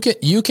 You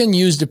can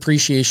use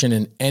depreciation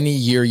in any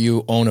year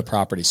you own a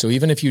property. So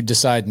even if you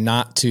decide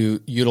not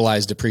to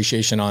utilize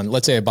depreciation on,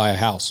 let's say I buy a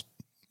house,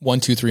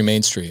 123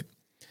 Main Street,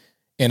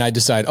 and I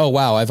decide, oh,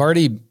 wow, I've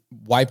already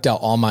wiped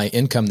out all my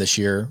income this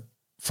year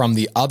from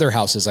the other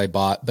houses I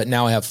bought, but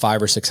now I have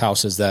 5 or 6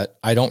 houses that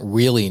I don't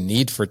really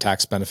need for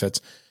tax benefits.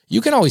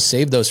 You can always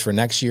save those for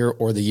next year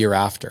or the year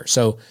after.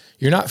 So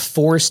you're not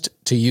forced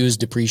to use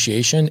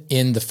depreciation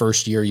in the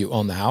first year you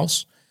own the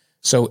house.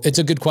 So it's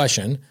a good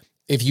question.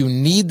 If you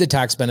need the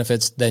tax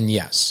benefits, then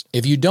yes.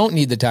 If you don't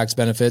need the tax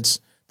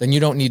benefits, then you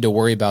don't need to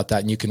worry about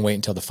that, and you can wait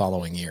until the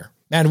following year.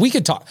 Man,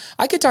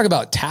 I could talk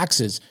about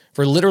taxes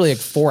for literally like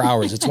 4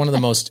 hours. It's one of the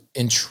most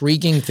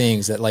intriguing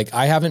things that, like,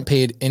 I haven't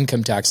paid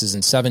income taxes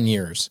in 7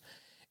 years,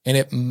 and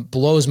it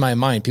blows my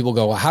mind. People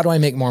go, well, how do I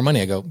make more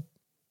money? I go,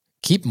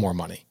 keep more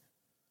money.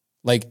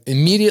 Like,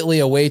 immediately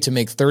a way to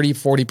make 30,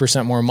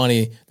 40% more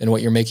money than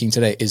what you're making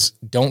today is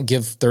don't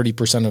give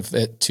 30% of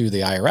it to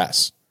the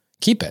IRS.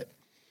 Keep it.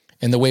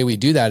 And the way we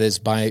do that is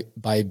by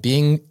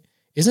being,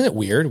 isn't it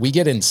weird? We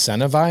get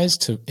incentivized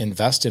to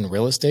invest in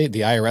real estate.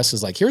 The IRS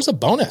is like, here's a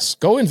bonus.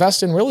 Go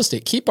invest in real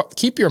estate.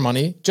 Keep your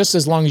money just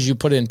as long as you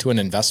put it into an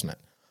investment.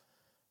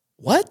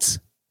 What?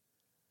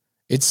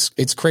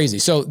 It's crazy.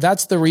 So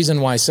that's the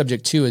reason why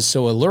Subject 2 is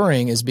so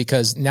alluring, is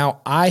because now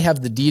I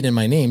have the deed in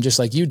my name, just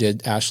like you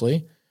did,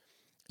 Ashley.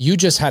 You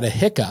just had a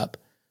hiccup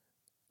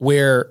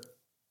where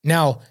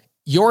now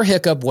your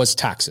hiccup was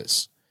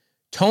taxes.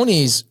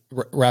 Tony's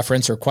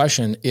reference or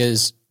question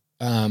is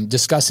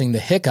discussing the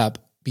hiccup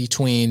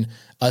between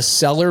a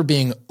seller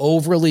being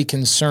overly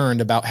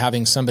concerned about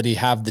having somebody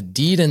have the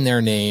deed in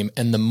their name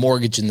and the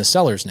mortgage in the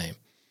seller's name.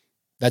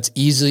 That's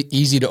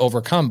easy to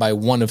overcome by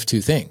one of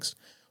two things.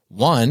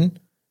 One,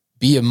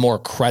 be a more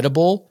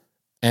credible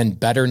and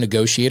better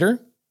negotiator,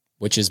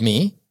 which is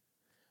me.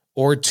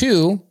 Or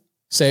two,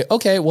 say,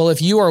 okay, well,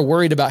 if you are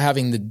worried about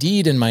having the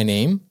deed in my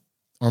name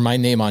or my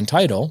name on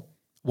title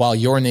while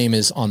your name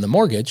is on the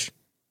mortgage,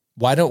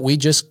 why don't we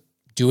just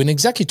do an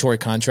executory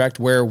contract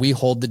where we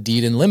hold the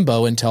deed in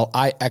limbo until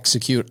I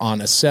execute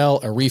on a sell,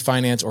 a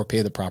refinance, or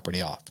pay the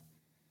property off?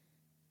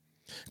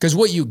 Because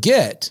what you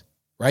get,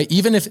 right?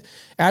 Even if,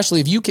 Ashley,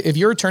 if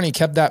your attorney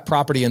kept that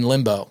property in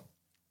limbo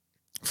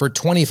for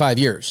 25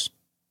 years,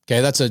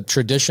 okay, that's a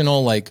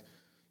traditional like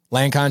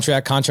land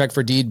contract, contract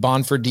for deed,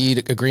 bond for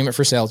deed, agreement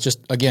for sale. It's just,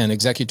 again,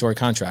 executory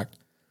contract.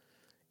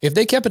 If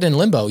they kept it in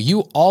limbo,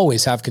 you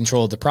always have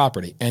control of the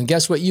property. And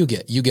guess what you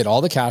get? You get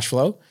all the cash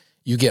flow.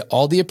 You get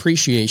all the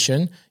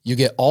appreciation. You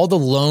get all the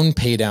loan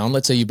pay down.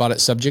 Let's say you bought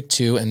it subject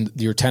to, and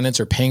your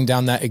tenants are paying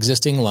down that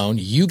existing loan.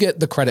 You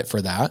get the credit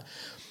for that.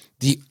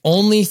 The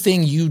only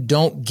thing you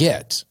don't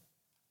get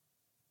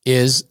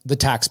is the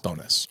tax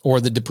bonus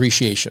or the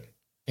depreciation.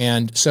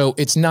 And so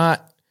it's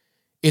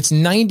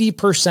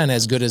 90%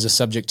 as good as a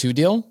subject to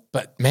deal,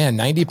 but man,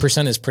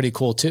 90% is pretty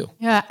cool too.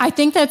 Yeah, I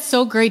think that's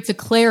so great to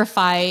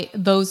clarify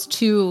those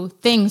two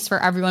things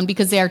for everyone,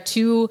 because they are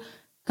two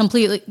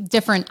completely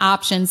different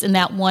options in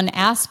that one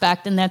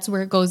aspect. And that's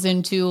where it goes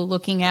into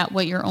looking at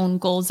what your own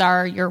goals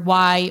are, your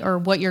why, or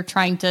what you're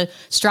trying to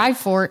strive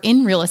for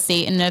in real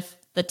estate. And if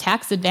the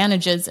tax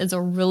advantages is a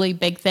really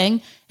big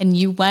thing, and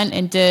you went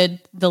and did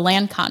the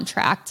land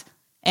contract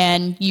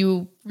and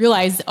you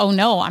realize, oh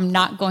no, I'm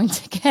not going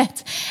to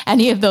get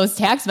any of those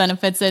tax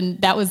benefits. And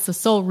that was the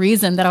sole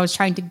reason that I was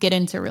trying to get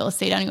into real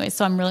estate anyway.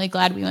 So I'm really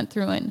glad we went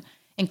through and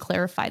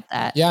clarified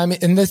that. Yeah. I mean,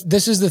 and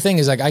this is the thing,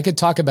 is like, I could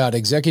talk about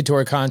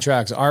executory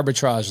contracts,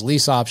 arbitrage,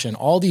 lease option,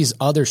 all these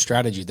other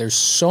strategies. There's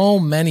so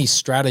many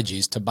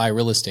strategies to buy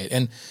real estate.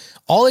 And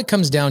all it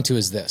comes down to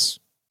is this,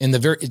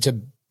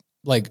 to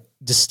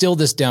distill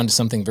this down to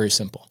something very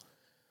simple.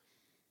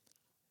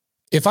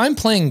 If I'm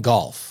playing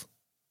golf,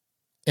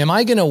 am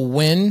I going to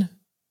win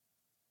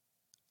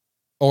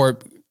or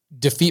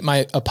defeat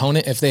my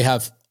opponent if they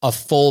have a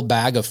full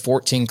bag of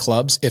 14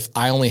 clubs if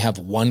I only have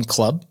one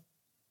club?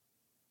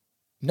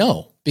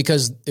 No,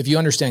 because if you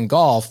understand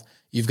golf,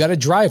 you've got a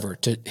driver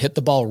to hit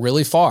the ball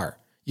really far.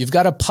 You've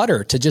got a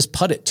putter to just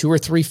putt it 2 or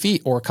 3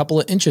 feet or a couple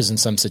of inches in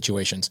some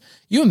situations.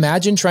 You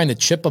imagine trying to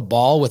chip a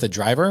ball with a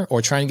driver,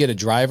 or trying to get a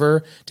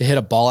driver to hit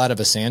a ball out of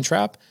a sand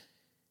trap?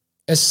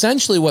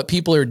 Essentially what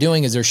people are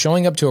doing is they're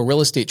showing up to a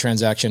real estate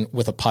transaction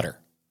with a putter.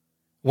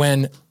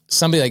 When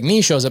somebody like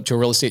me shows up to a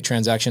real estate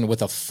transaction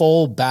with a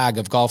full bag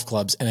of golf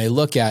clubs, and I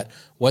look at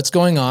what's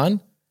going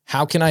on,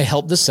 how can I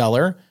help the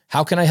seller?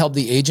 How can I help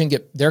the agent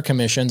get their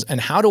commissions? And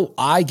how do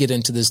I get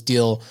into this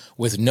deal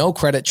with no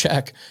credit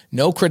check,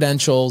 no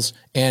credentials,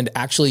 and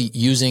actually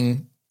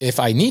using, if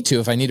I need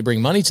to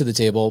bring money to the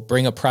table,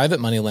 bring a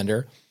private money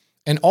lender.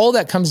 And all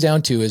that comes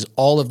down to is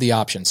all of the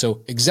options.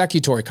 So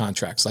executory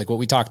contracts, like what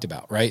we talked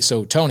about, right?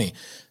 So Tony,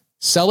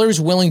 sellers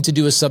willing to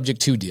do a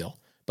subject to deal,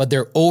 but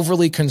they're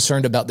overly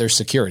concerned about their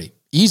security.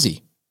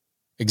 Easy.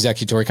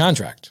 Executory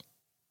contract,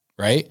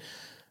 right?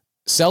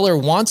 Seller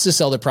wants to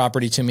sell the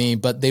property to me,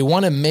 but they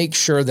want to make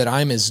sure that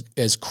I'm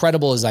as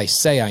credible as I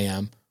say I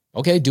am.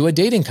 Okay, do a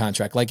dating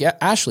contract like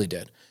Ashley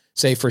did.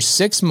 Say for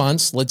 6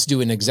 months, let's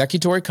do an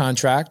executory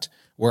contract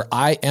where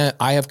I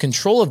have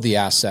control of the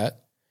asset.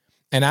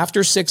 And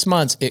after 6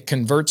 months, it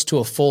converts to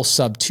a full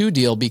sub 2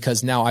 deal,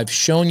 because now I've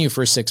shown you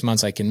for 6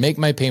 months I can make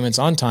my payments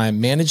on time,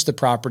 manage the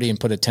property, and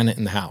put a tenant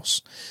in the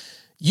house.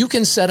 You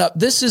can set up,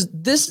 this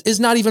is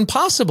not even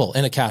possible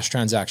in a cash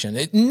transaction.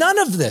 None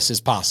of this is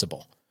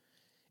possible.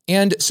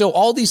 And so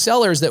all these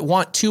sellers that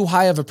want too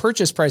high of a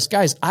purchase price,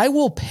 guys, I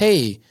will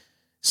pay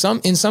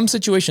in some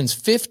situations,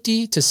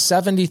 $50,000 to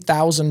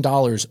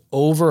 $70,000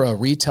 over a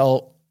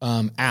retail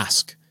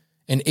ask.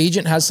 An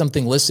agent has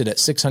something listed at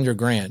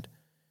 $600,000.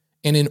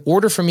 And in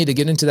order for me to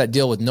get into that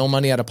deal with no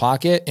money out of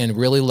pocket and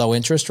really low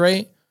interest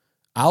rate,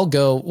 I'll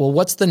go, well,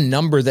 what's the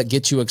number that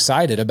gets you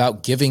excited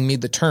about giving me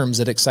the terms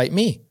that excite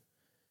me?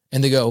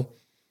 And they go,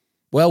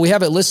 well, we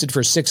have it listed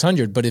for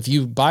 $600,000, but if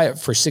you buy it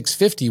for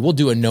 $650,000, we'll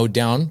do a no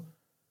down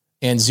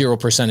and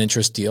 0%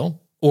 interest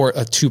deal, or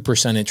a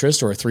 2%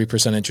 interest or a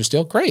 3% interest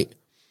deal. Great.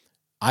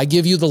 I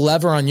give you the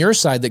lever on your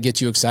side that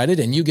gets you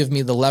excited, and you give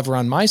me the lever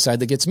on my side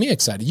that gets me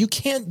excited. You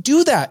can't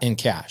do that in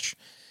cash.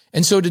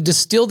 And so to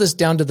distill this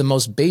down to the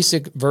most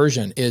basic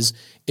version is,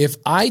 if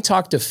I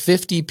talk to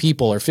 50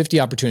 people or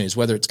 50 opportunities,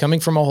 whether it's coming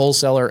from a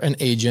wholesaler, an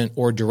agent,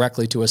 or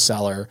directly to a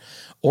seller,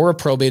 or a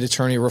probate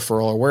attorney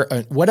referral,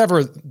 or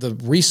whatever the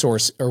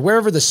resource or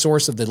wherever the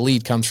source of the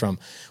lead comes from,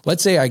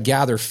 let's say I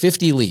gather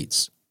 50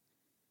 leads.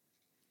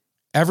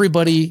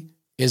 Everybody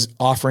is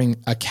offering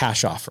a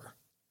cash offer.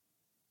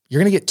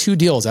 You're going to get 2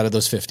 deals out of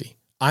those 50.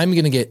 I'm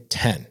going to get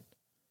 10,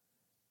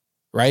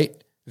 right?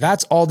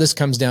 That's all this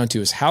comes down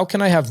to, is how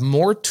can I have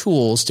more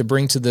tools to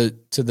bring to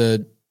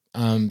the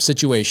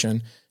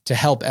situation to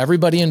help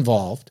everybody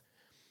involved?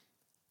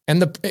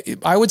 And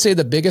I would say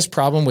the biggest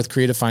problem with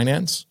creative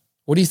finance,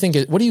 what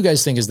do you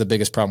guys think is the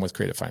biggest problem with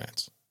creative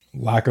finance?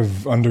 Lack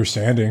of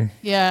understanding.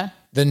 Yeah.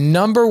 The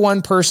number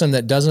one person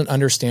that doesn't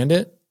understand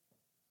it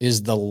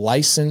is the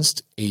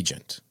licensed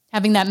agent.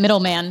 Having that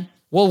middleman.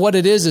 Well, what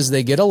it is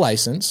they get a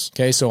license.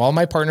 Okay. So all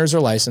my partners are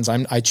licensed.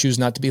 I choose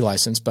not to be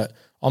licensed, but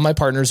all my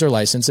partners are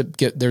licensed.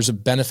 There's a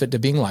benefit to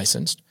being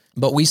licensed,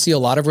 but we see a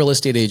lot of real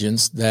estate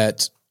agents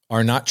that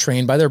are not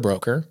trained by their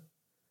broker,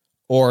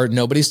 or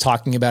nobody's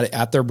talking about it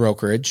at their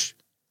brokerage.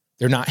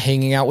 They're not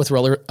hanging out with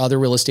other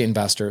real estate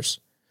investors.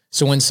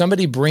 So when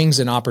somebody brings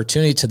an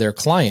opportunity to their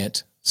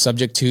client,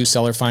 subject to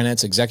seller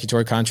finance,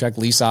 executory contract,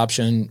 lease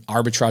option,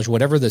 arbitrage,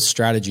 whatever the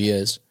strategy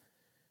is,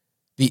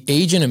 the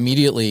agent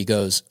immediately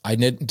goes, I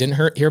didn't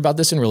hear about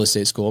this in real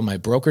estate school. My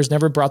brokers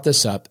never brought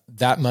this up.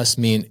 That must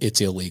mean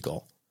it's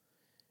illegal.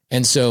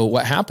 And so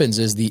what happens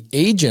is the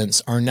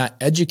agents are not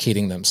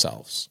educating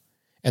themselves,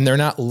 and they're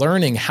not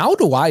learning, how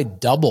do I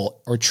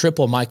double or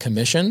triple my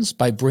commissions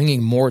by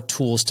bringing more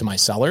tools to my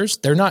sellers?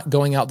 They're not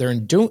going out there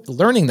and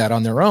learning that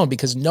on their own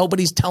because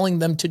nobody's telling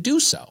them to do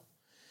so.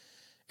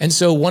 And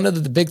so one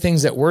of the big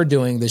things that we're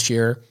doing this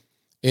year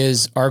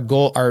is our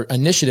goal, our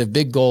initiative,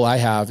 big goal I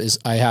have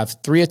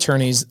 3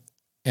 attorneys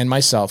and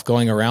myself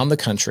going around the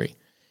country,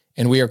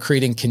 and we are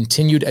creating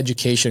continued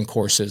education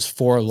courses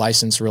for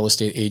licensed real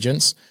estate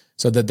agents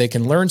so that they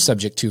can learn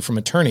subject to from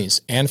attorneys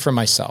and from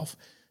myself.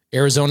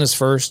 Arizona's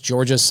first,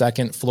 Georgia's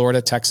second,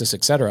 Florida, Texas,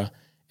 et cetera.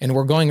 And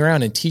we're going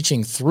around and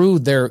teaching through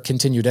their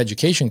continued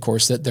education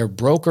course that their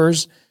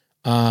brokers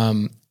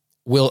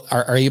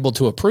are able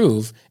to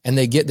approve, and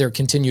they get their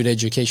continued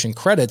education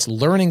credits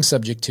learning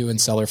subject to and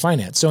seller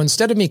finance. So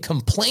instead of me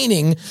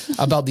complaining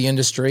about the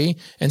industry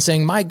and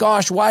saying, my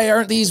gosh, why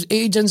aren't these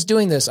agents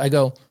doing this? I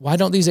go, why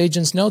don't these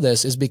agents know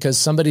this? Is because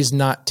somebody's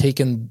not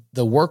taken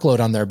the workload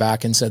on their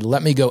back and said,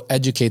 let me go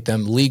educate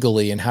them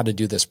legally and how to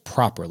do this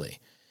properly.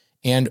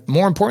 And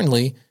more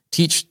importantly,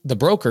 teach the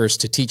brokers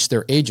to teach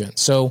their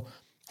agents. So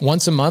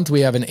once a month,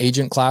 we have an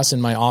agent class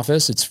in my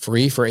office. It's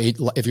free for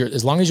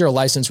as long as you're a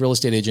licensed real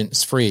estate agent,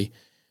 it's free.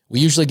 We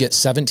usually get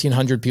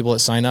 1,700 people that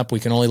sign up. We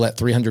can only let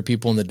 300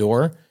 people in the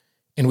door.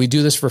 And we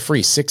do this for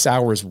free, 6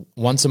 hours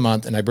once a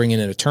month. And I bring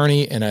in an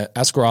attorney and an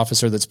escrow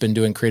officer that's been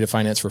doing creative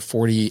finance for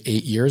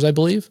 48 years, I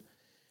believe.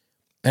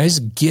 And I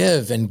just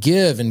give and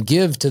give and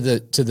give to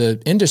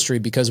the industry,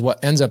 because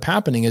what ends up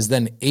happening is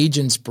then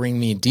agents bring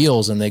me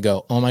deals and they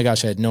go, oh my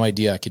gosh, I had no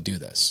idea I could do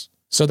this.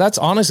 So that's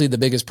honestly the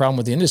biggest problem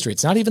with the industry.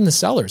 It's not even the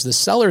sellers. The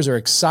sellers are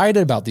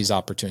excited about these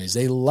opportunities.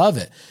 They love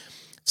it.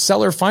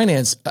 Seller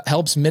finance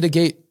helps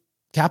mitigate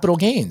capital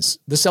gains.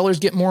 The sellers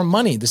get more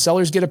money. The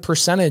sellers get a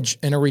percentage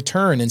and a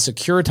return and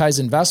securitized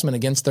investment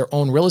against their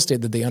own real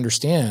estate that they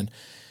understand.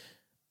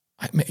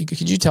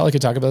 Could you tell I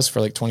could talk about this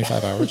for like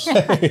 25 hours?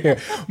 Yeah,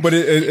 but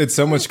it's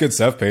so much good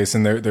stuff, Pace,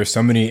 and there's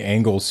so many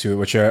angles to it,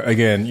 which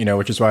again,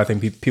 which is why I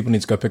think people need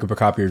to go pick up a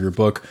copy of your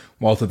book,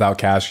 Wealth Without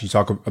Cash. You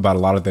talk about a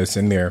lot of this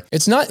in there.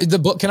 It's not the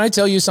book. Can I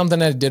tell you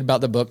something I did about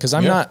the book? Because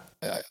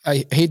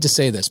I hate to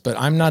say this, but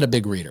I'm not a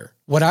big reader.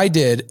 What I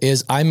did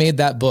is I made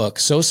that book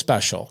so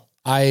special.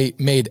 I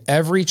made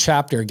every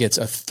chapter gets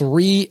a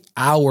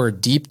 3-hour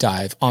deep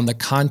dive on the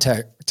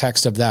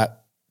context of that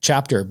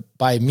chapter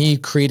by me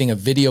creating a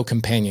video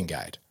companion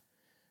guide.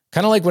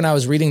 Kind of like when I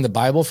was reading the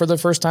Bible for the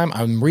first time,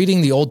 I'm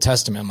reading the Old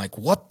Testament. I'm like,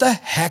 what the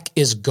heck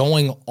is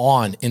going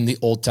on in the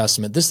Old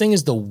Testament? This thing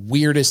is the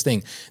weirdest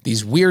thing.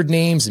 These weird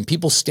names and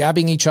people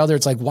stabbing each other.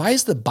 It's like, why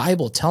is the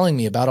Bible telling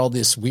me about all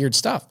this weird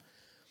stuff?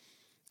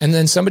 And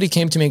then somebody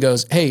came to me and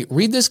goes, hey,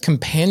 read this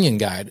companion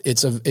guide.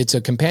 It's a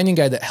companion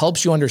guide that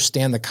helps you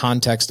understand the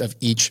context of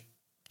each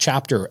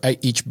chapter,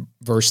 each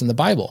verse in the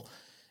Bible.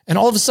 And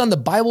all of a sudden, the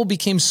Bible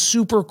became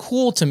super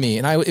cool to me,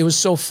 and it was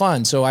so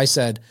fun. So I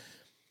said,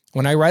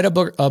 when I write a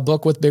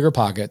book with bigger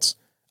pockets,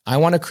 I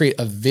want to create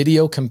a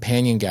video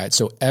companion guide.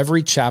 So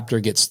every chapter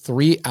gets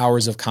 3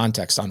 hours of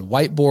context on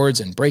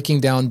whiteboards and breaking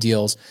down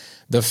deals.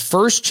 The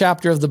first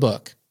chapter of the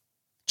book,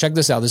 check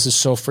this out. This is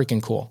so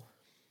freaking cool.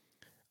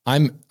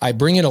 I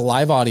bring in a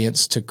live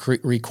audience to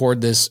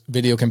record this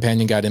video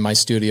companion guide in my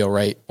studio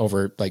right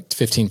over like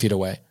 15 feet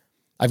away.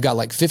 I've got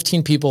like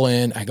 15 people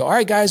in. I go, all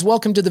right, guys,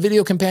 welcome to the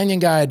video companion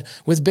guide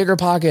with bigger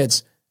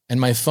pockets. And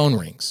my phone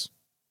rings.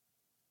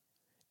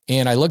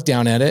 And I look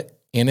down at it,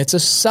 and it's a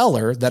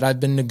seller that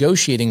I've been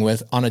negotiating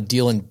with on a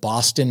deal in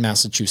Boston,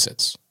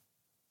 Massachusetts.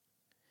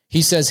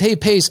 He says, hey,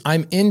 Pace,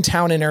 I'm in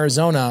town in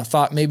Arizona.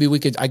 Thought maybe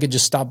I could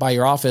just stop by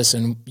your office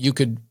and we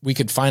could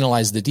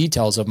finalize the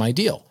details of my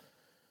deal.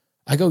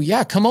 I go,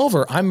 yeah, come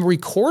over. I'm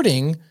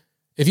recording.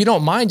 If you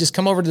don't mind, just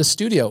come over to the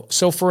studio.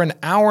 So for an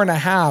hour and a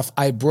half,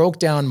 I broke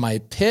down my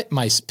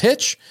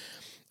pitch,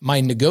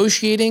 my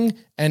negotiating,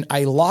 and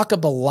I lock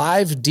up a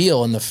live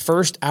deal in the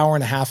first hour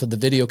and a half of the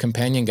video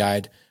companion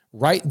guide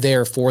right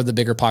there for the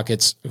bigger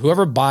pockets.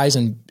 Whoever buys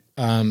and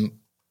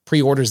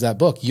pre-orders that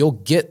book, you'll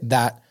get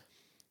that.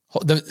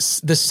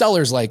 The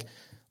seller's like,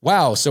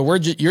 wow, so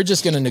you're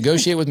just going to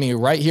negotiate with me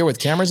right here with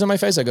cameras in my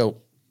face? I go,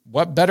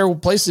 what better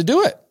place to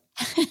do it?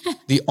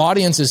 The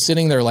audience is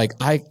sitting there like,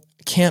 I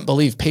can't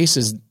believe Pace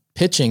is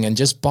pitching and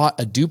just bought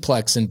a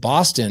duplex in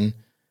Boston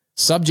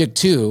subject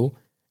to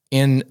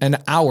in an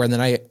hour. And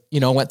then I,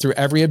 went through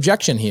every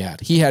objection he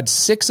had. He had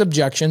 6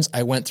 objections.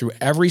 I went through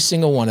every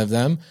single one of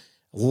them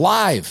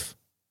live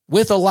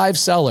with a live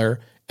seller.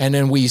 And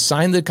then we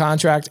signed the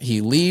contract.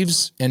 He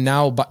leaves. And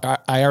now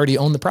I already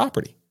own the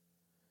property.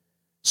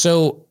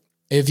 So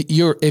if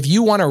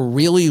you want to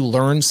really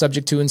learn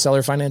subject to and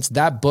seller finance,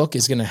 that book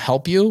is going to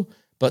help you.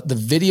 But the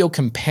video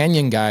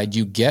companion guide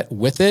you get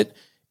with it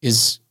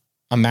is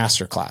a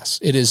masterclass.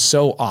 It is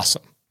so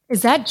awesome.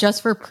 Is that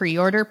just for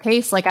pre-order,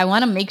 Pace? Like, I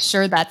want to make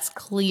sure that's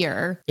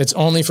clear. It's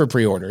only for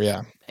pre-order,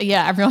 yeah.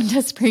 Yeah, everyone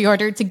does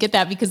pre-order to get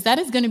that, because that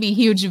is going to be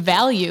huge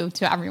value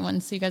to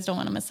everyone. So you guys don't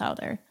want to miss out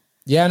there.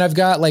 Yeah. And I've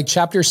got like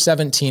chapter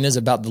 17 is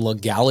about the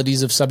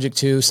legalities of subject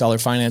to seller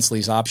finance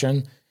lease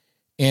option.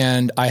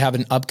 And I have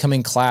an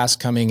upcoming class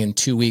coming in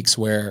 2 weeks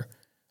where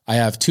I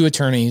have 2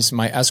 attorneys,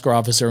 my escrow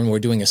officer, and we're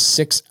doing a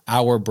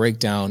 6-hour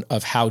breakdown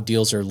of how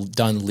deals are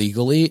done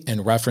legally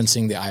and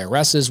referencing the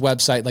IRS's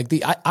website. Like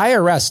the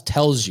IRS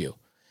tells you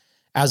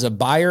as a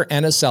buyer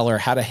and a seller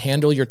how to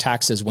handle your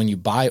taxes when you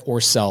buy or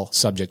sell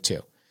subject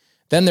to.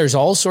 Then there's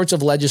all sorts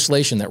of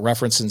legislation that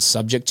references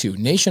subject to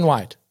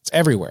nationwide. It's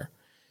everywhere.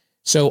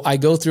 So I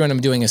go through and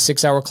I'm doing a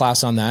 6-hour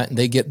class on that. And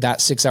they get that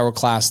 6-hour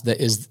class that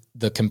is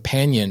the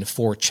companion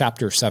for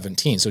chapter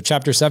 17. So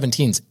chapter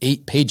 17 is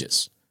 8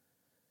 pages,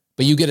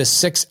 but you get a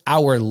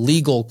 6-hour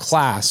legal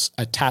class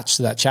attached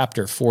to that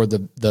chapter for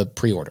the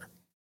pre-order.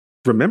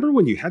 Remember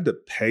when you had to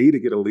pay to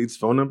get a lead's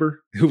phone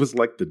number? It was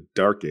like the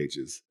dark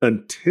ages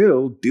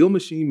until Deal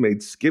Machine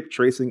made skip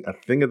tracing a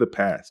thing of the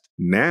past.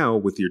 Now,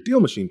 with your Deal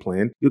Machine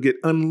plan, you'll get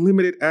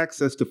unlimited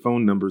access to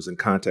phone numbers and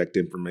contact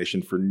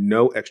information for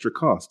no extra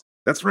cost.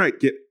 That's right,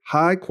 get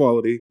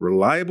high-quality,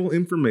 reliable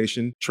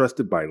information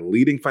trusted by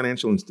leading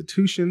financial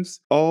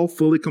institutions, all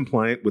fully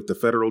compliant with the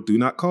federal Do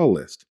Not Call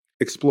list.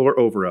 Explore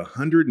over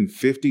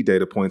 150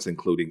 data points,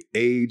 including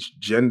age,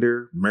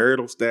 gender,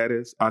 marital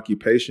status,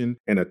 occupation,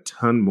 and a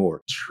ton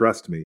more.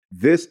 Trust me,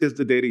 this is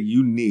the data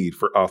you need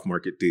for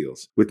off-market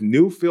deals. With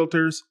new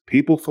filters,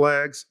 people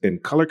flags,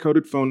 and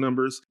color-coded phone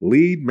numbers,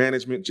 lead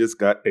management just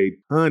got a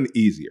ton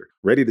easier.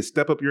 Ready to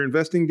step up your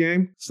investing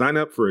game? Sign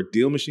up for a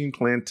Deal Machine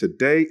plan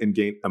today and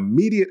gain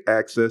immediate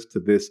access to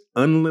this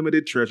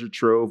unlimited treasure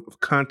trove of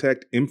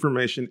contact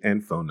information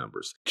and phone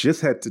numbers.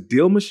 Just head to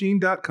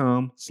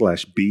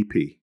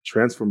DealMachine.com/BP.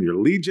 Transform your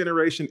lead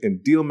generation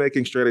and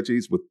deal-making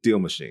strategies with Deal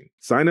Machine.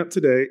 Sign up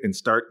today and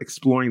start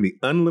exploring the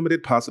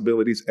unlimited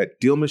possibilities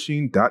at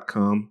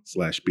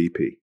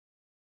DealMachine.com/BP.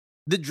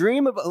 The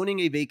dream of owning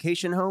a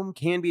vacation home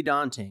can be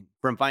daunting.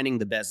 From finding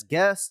the best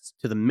guests,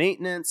 to the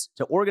maintenance,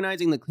 to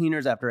organizing the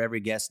cleaners after every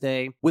guest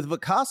stay. With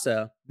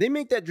Vacasa, they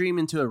make that dream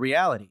into a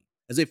reality.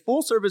 As a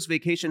full-service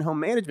vacation home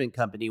management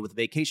company with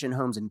vacation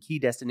homes in key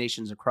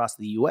destinations across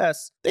the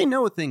U.S., they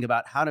know a thing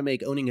about how to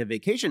make owning a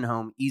vacation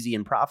home easy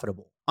and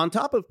profitable. On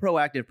top of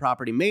proactive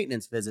property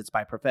maintenance visits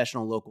by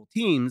professional local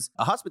teams,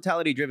 a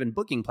hospitality-driven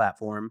booking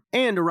platform,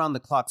 and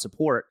around-the-clock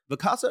support,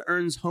 Vacasa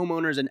earns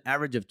homeowners an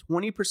average of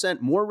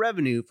 20% more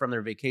revenue from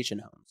their vacation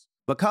homes.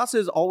 Vacasa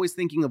is always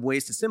thinking of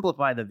ways to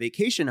simplify the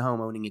vacation home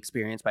owning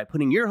experience by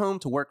putting your home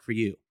to work for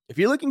you. If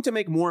you're looking to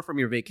make more from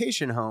your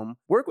vacation home,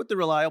 work with the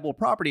reliable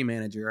property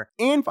manager,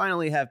 and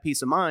finally have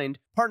peace of mind,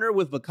 partner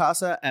with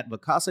Vacasa at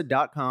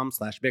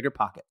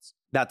vacasa.com/biggerpockets.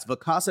 That's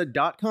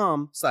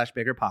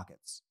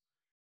vacasa.com/biggerpockets.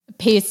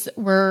 Pace,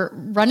 we're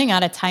running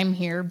out of time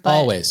here, but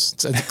always.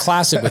 It's a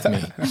classic with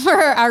me. For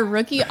our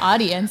rookie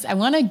audience, I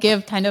want to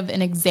give kind of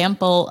an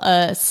example,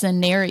 a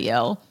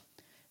scenario.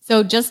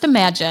 So just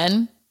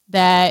imagine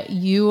that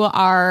you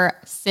are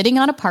sitting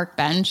on a park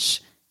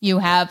bench, you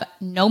have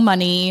no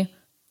money,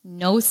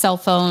 no cell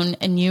phone,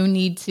 and you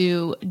need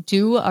to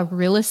do a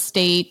real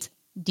estate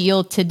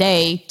deal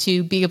today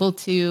to be able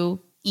to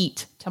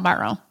eat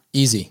tomorrow.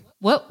 Easy.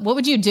 What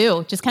would you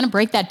do? Just kind of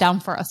break that down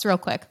for us real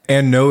quick.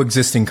 And no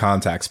existing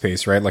contact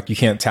space, right? Like you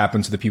can't tap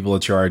into the people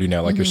that you already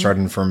know. Like you're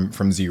starting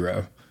from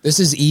zero. This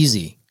is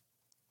easy.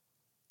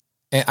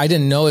 And I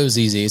didn't know it was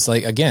easy. It's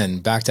like, again,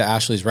 back to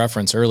Ashley's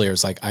reference earlier.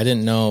 It's like, I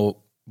didn't know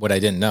what I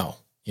didn't know,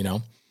 you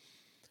know?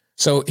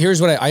 So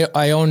here's what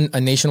I own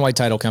a nationwide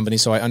title company.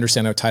 So I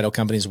understand how title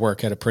companies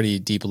work at a pretty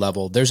deep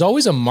level. There's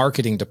always a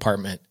marketing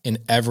department in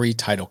every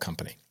title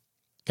company.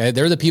 Okay.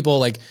 They're the people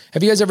like,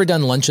 have you guys ever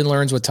done lunch and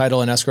learns with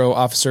title and escrow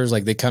officers?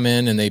 Like they come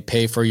in and they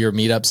pay for your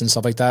meetups and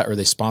stuff like that, or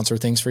they sponsor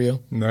things for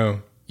you?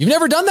 No. You've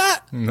never done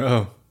that?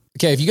 No.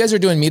 Okay. If you guys are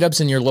doing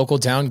meetups in your local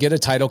town, get a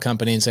title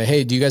company and say,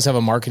 hey, do you guys have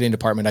a marketing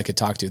department I could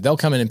talk to? They'll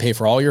come in and pay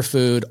for all your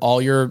food,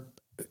 all your,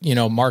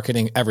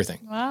 marketing, everything.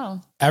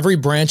 Wow. Every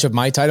branch of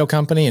my title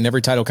company and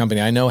every title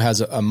company I know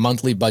has a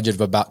monthly budget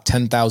of about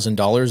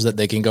 $10,000 that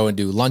they can go and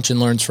do lunch and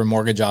learns for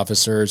mortgage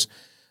officers,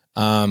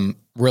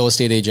 real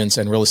estate agents,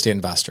 and real estate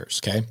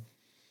investors. Okay.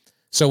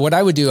 So what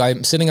I would do,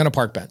 I'm sitting on a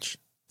park bench.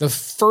 The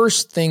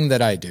first thing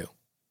that I do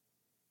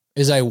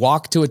is I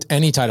walk to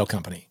any title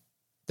company.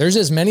 There's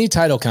as many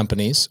title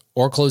companies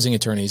or closing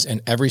attorneys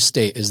in every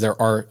state as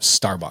there are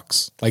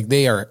Starbucks. Like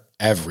they are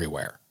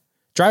everywhere.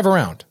 Drive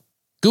around,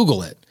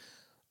 Google it,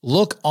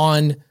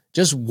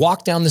 just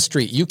walk down the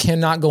street. You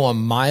cannot go a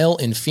mile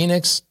in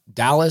Phoenix,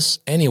 Dallas,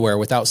 anywhere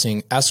without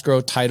seeing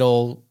escrow,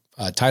 title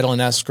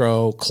and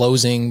escrow,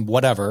 closing,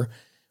 whatever.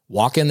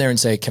 Walk in there and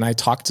say, can I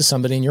talk to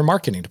somebody in your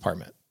marketing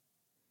department?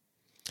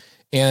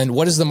 And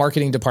what does the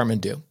marketing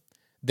department do?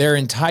 Their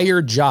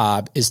entire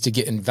job is to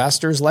get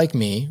investors like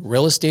me,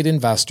 real estate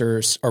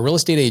investors or real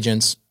estate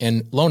agents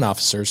and loan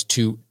officers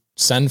to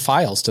send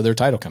files to their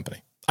title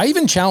company. I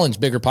even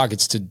challenged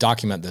BiggerPockets to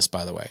document this,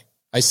 by the way.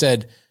 I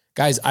said,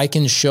 guys, I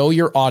can show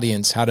your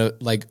audience how to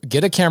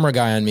get a camera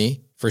guy on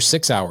me for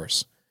 6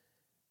 hours.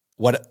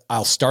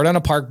 I'll start on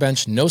a park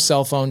bench, no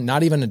cell phone,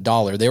 not even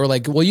 $1. They were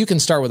like, well, you can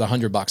start with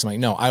 $100. I'm like,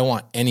 no, I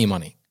want any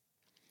money.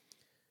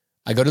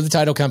 I go to the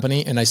title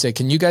company and I say,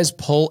 can you guys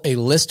pull a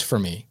list for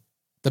me?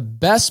 The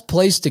best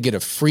place to get a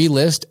free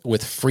list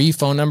with free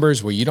phone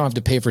numbers where you don't have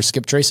to pay for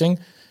skip tracing,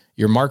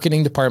 your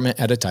marketing department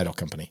at a title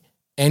company.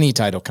 Any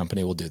title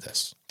company will do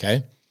this,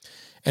 okay?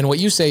 And what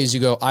you say is you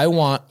go, I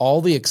want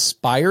all the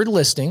expired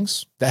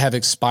listings that have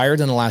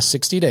expired in the last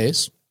 60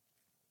 days,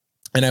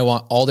 and I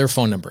want all their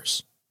phone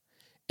numbers.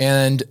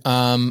 And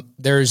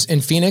there's,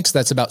 in Phoenix,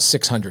 that's about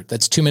 600.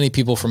 That's too many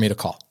people for me to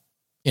call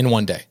in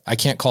one day. I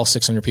can't call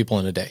 600 people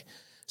in a day.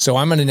 So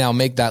I'm going to now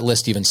make that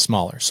list even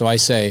smaller. So I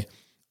say,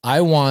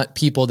 I want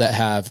people that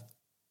have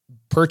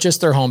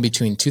purchased their home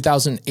between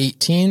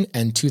 2018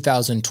 and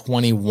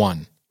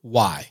 2021.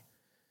 Why?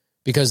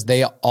 Because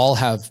they all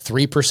have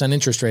 3%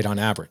 interest rate on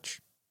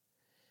average.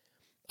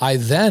 I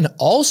then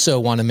also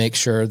want to make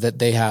sure that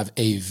they have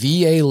a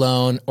VA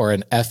loan or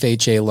an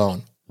FHA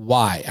loan.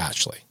 Why,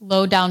 Ashley?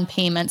 Low down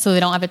payment, so they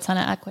don't have a ton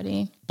of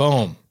equity.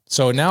 Boom.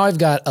 So now I've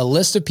got a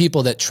list of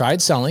people that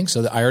tried selling,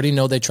 so that I already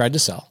know they tried to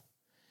sell.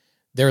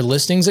 Their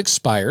listings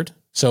expired,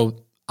 so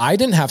I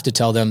didn't have to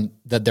tell them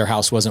that their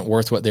house wasn't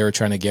worth what they were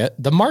trying to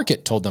get. The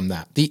market told them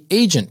that. The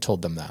agent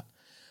told them that.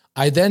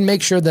 I then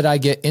make sure that I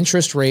get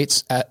interest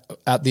rates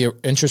at the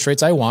interest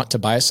rates I want to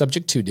buy a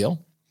subject to deal.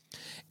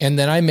 And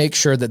then I make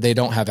sure that they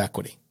don't have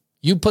equity.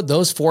 You put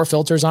those 4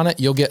 filters on it,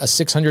 you'll get a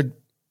 600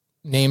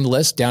 name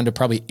list down to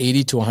probably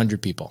 80 to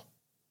 100 people.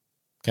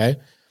 Okay.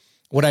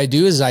 What I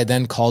do is I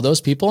then call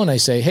those people and I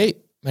say, hey,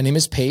 my name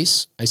is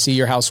Pace. I see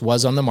your house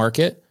was on the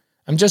market.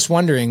 I'm just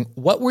wondering,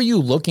 what were you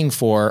looking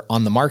for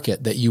on the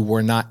market that you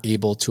were not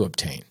able to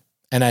obtain?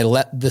 And I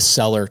let the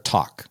seller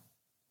talk.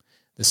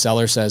 The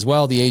seller says,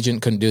 well, the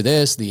agent couldn't do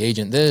this, the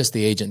agent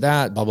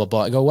that, blah, blah,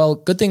 blah. I go, well,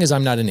 good thing is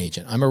I'm not an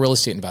agent. I'm a real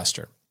estate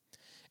investor.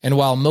 And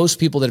while most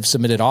people that have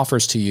submitted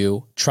offers to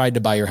you tried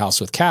to buy your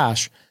house with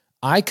cash,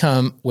 I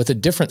come with a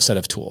different set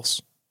of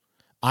tools.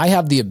 I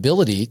have the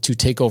ability to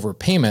take over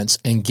payments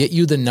and get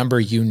you the number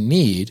you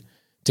need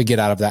to get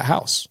out of that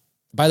house.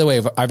 By the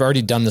way, I've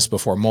already done this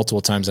before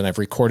multiple times and I've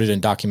recorded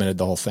and documented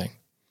the whole thing.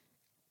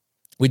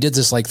 We did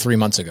this like 3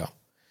 months ago.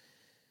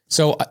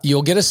 So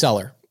you'll get a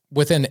seller.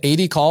 Within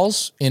 80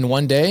 calls in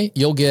one day,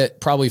 you'll get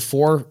probably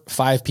 4 or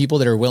 5 people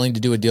that are willing to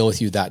do a deal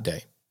with you that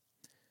day.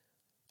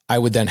 I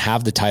would then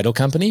have the title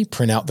company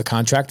print out the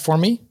contract for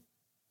me.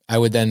 I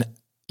would then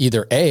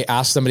either A,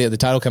 ask somebody at the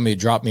title company to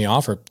drop me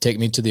off or take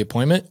me to the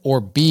appointment, or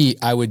B,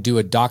 I would do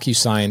a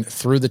DocuSign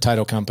through the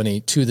title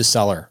company to the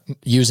seller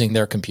using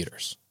their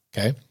computers.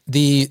 Okay.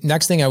 The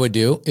next thing I would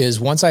do is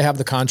once I have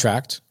the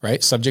contract,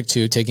 right, subject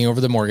to taking over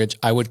the mortgage,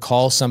 I would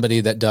call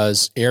somebody that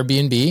does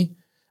Airbnb.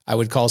 I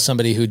would call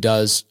somebody who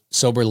does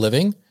sober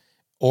living,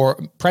 or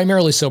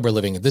primarily sober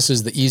living. This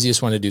is the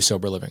easiest one to do,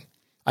 sober living.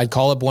 I'd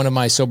call up one of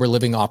my sober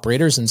living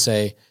operators and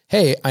say,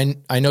 hey,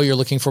 I know you're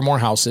looking for more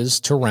houses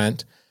to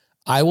rent.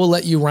 I will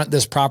let you rent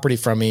this property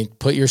from me,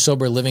 put your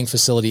sober living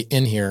facility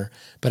in here,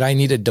 but I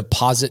need a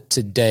deposit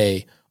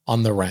today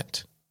on the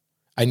rent.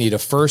 I need a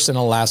first and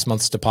a last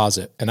month's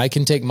deposit. And I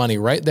can take money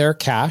right there,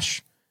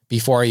 cash,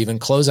 before I even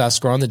close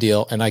escrow on the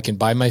deal. And I can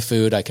buy my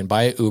food. I can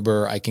buy an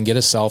Uber. I can get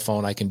a cell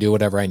phone. I can do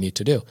whatever I need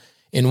to do.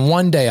 In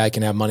one day, I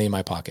can have money in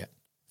my pocket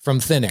from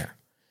thin air.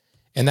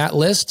 And that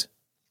list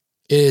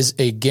is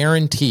a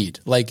guaranteed.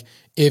 Like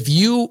if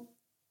you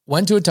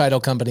went to a title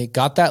company,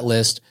 got that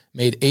list,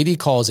 made 80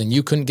 calls and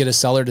you couldn't get a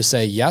seller to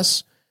say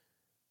yes,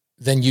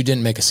 then you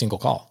didn't make a single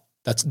call.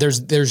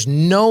 There's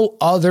no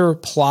other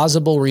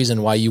plausible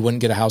reason why you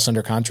wouldn't get a house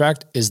under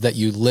contract is that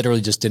you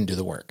literally just didn't do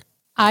the work.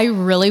 I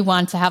really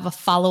want to have a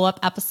follow-up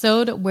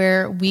episode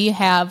where we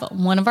have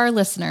one of our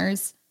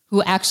listeners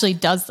who actually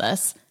does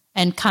this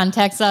and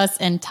contacts us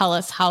and tell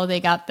us how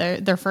they got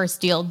their first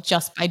deal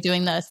just by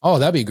doing this. Oh,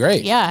 that'd be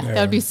great. Yeah,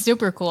 that would be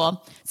super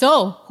cool.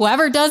 So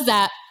whoever does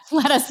that,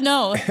 let us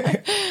know.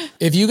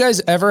 If you guys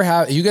ever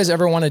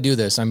want to do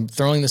this, I'm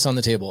throwing this on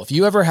the table. If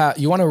you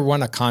want to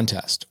run a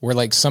contest where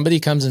like somebody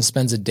comes and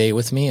spends a day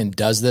with me and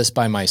does this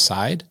by my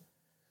side,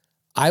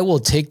 I will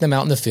take them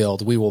out in the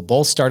field. We will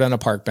both start on a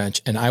park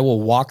bench and I will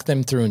walk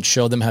them through and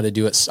show them how to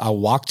do it. I'll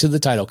walk to the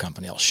title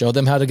company. I'll show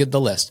them how to get the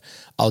list.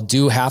 I'll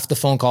do half the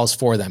phone calls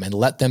for them and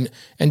let them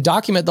and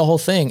document the whole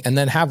thing and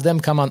then have them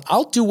come on.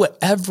 I'll do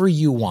whatever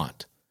you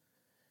want.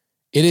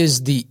 It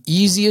is the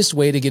easiest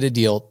way to get a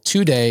deal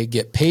today,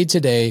 get paid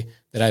today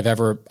that I've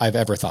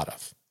ever thought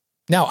of.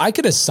 Now I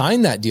could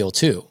assign that deal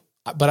too,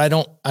 but I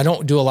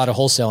don't do a lot of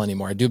wholesale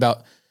anymore. I do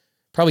about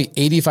probably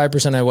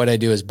 85% of what I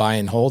do is buy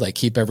and hold. I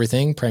keep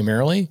everything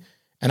primarily,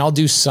 and I'll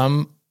do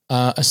some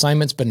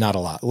assignments, but not a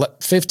lot.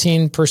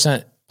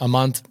 15% a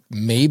month,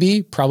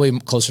 maybe, probably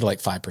closer to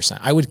like 5%.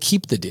 I would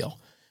keep the deal,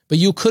 but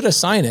you could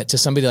assign it to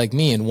somebody like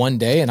me in one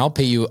day, and I'll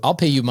pay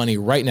you money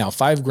right now,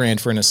 $5,000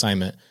 for an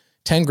assignment,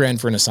 $10,000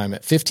 for an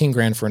assignment,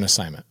 $15,000 for an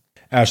assignment.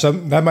 Ash,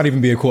 that might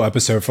even be a cool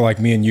episode for like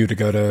me and you to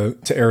go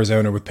to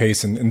Arizona with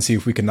Pace and see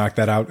if we can knock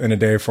that out in a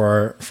day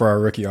for our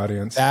rookie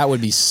audience. That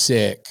would be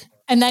sick.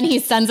 And then he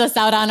sends us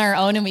out on our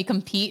own and we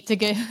compete to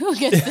get who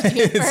gets the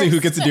deal first. See who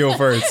gets the deal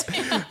first.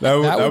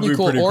 That would be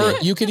cool. Or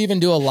you could even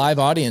do a live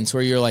audience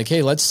where you're like,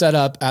 hey, let's set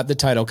up at the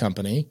title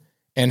company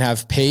and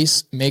have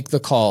Pace make the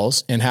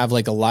calls and have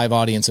like a live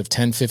audience of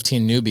 10,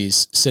 15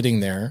 newbies sitting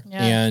there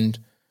and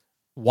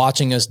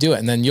watching us do it.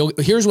 And then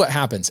here's what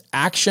happens.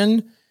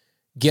 Action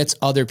gets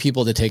other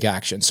people to take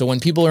action. So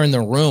when people are in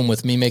the room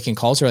with me making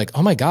calls, they're like,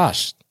 oh my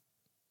gosh,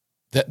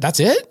 that's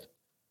it?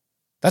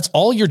 That's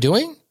all you're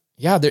doing?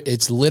 Yeah,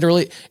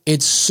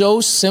 it's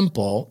so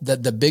simple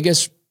that the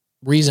biggest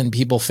reason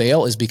people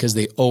fail is because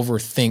they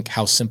overthink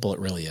how simple it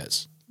really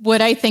is. What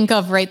I think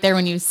of right there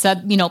when you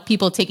said,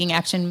 people taking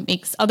action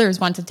makes others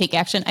want to take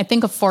action. I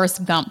think of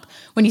Forrest Gump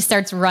when he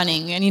starts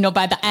running and,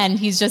 by the end,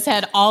 he's just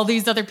had all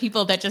these other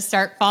people that just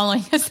start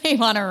following as they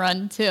want to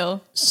run too.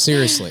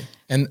 Seriously.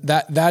 And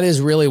that is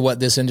really what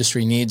this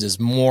industry needs, is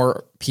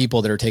more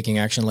people that are taking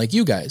action like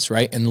you guys,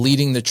 right? And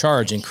leading the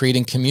charge and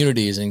creating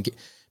communities. And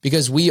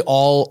because we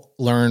all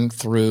learn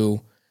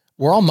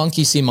we're all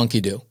monkey see, monkey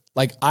do.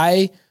 Like,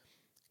 I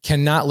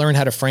cannot learn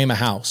how to frame a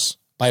house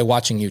by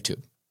watching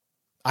YouTube.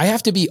 I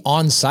have to be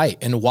on site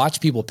and watch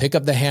people pick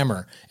up the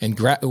hammer and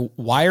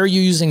why are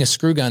you using a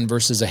screw gun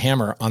versus a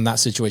hammer on that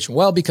situation?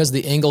 Well, because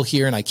the angle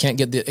here and I can't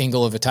get the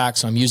angle of attack,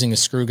 so I'm using a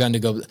screw gun to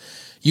go.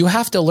 You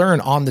have to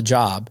learn on the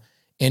job,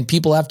 and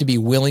people have to be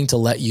willing to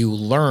let you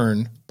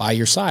learn by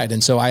your side.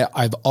 And so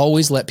I've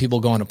always let people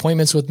go on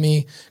appointments with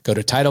me, go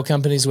to title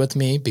companies with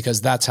me,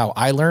 because that's how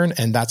I learn,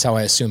 and that's how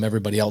I assume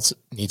everybody else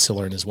needs to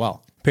learn as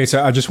well. Pace,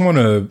 I just want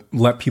to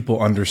let people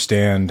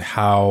understand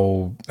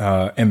how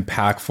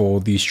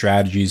impactful these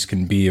strategies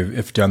can be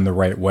if done the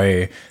right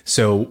way.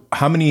 So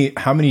how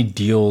many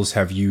deals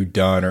have you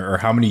done, or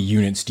how many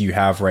units do you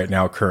have right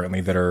now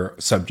currently that are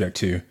subject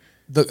to?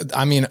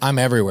 I'm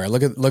everywhere.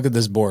 Look at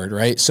this board,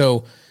 right?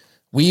 So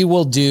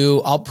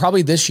I'll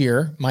probably this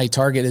year, my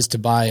target is to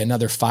buy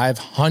another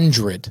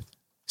 500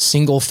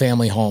 single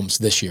family homes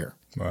this year.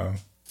 Wow.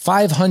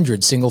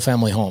 500 single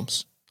family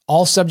homes,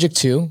 all subject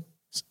to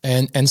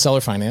and seller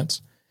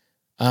finance.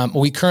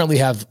 We currently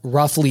have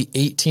roughly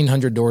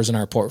 1,800 doors in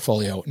our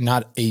portfolio.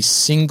 Not a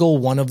single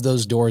one of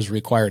those doors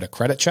required a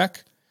credit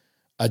check.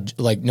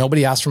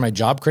 Nobody asked for my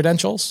job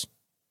credentials.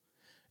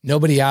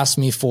 Nobody asked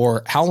me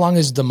for how long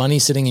is the money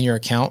sitting in your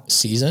account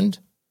seasoned.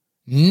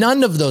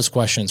 None of those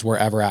questions were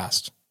ever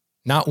asked.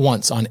 Not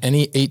once on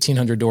any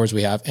 1,800 doors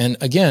we have. And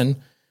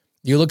again,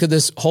 you look at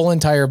this whole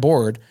entire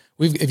board.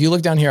 If you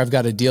look down here, I've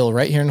got a deal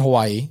right here in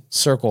Hawaii,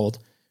 circled,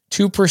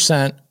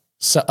 2%.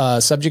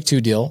 Subject to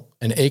deal,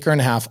 an acre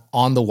and a half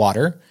on the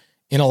water.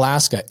 In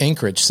Alaska,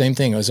 Anchorage, same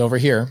thing. It was over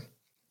here.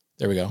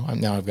 There we go.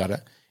 Now I've got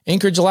it.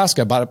 Anchorage,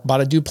 Alaska,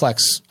 bought a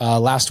duplex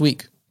last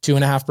week,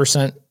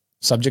 2.5%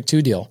 subject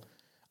to deal.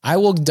 I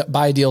will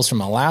buy deals from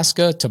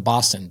Alaska to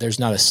Boston. There's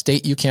not a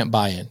state you can't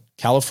buy in.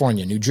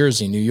 California, New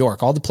Jersey, New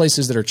York, all the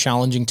places that are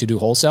challenging to do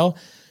wholesale,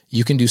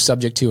 you can do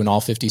subject to in all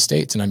 50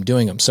 states, and I'm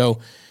doing them. So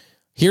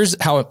here's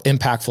how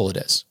impactful it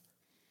is.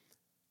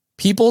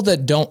 People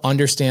that don't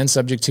understand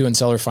subject to and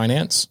seller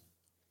finance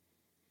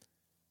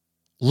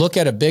look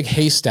at a big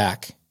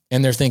haystack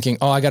and they're thinking,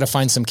 oh, I got to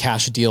find some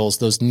cash deals,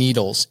 those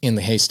needles in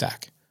the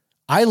haystack.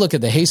 I look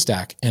at the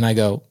haystack and I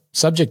go,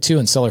 subject to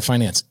and seller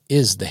finance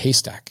is the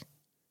haystack.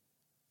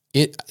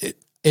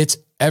 It's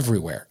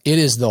everywhere. It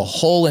is the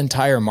whole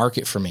entire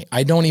market for me.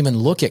 I don't even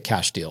look at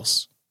cash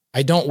deals.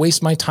 I don't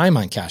waste my time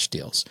on cash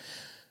deals.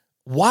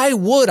 Why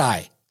would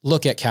I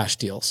look at cash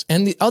deals?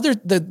 And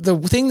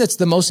the thing that's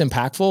the most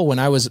impactful, when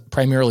I was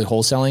primarily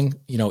wholesaling,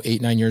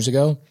 8-9 years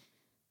ago,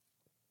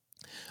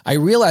 I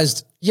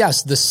realized,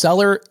 yes, the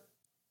seller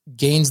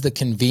gains the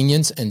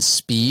convenience and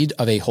speed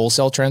of a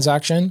wholesale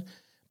transaction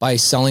by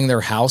selling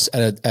their house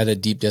at a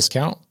deep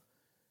discount.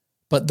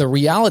 But the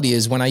reality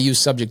is, when I use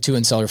subject to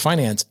and seller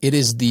finance, it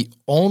is the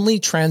only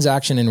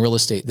transaction in real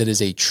estate that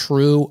is a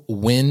true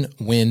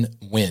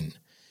win-win-win.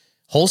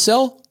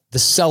 Wholesale, the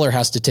seller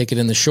has to take it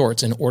in the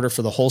shorts in order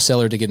for the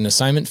wholesaler to get an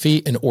assignment fee,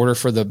 in order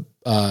for the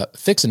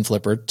fix and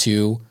flipper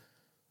to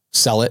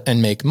sell it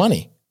and make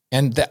money.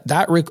 And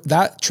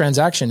that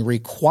transaction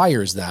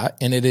requires that,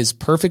 and it is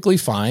perfectly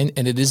fine,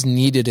 and it is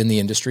needed in the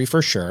industry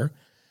for sure.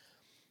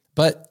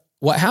 But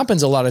what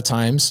happens a lot of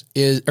times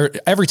is, or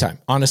every time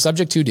on a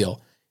subject to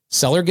deal,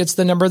 seller gets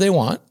the number they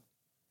want,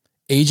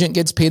 agent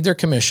gets paid their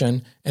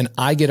commission, and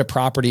I get a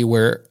property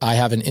where I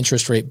have an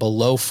interest rate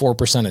below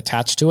 4%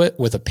 attached to it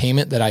with a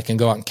payment that I can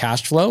go out and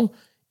cash flow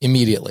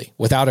immediately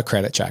without a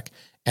credit check.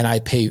 And I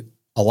pay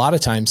a lot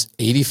of times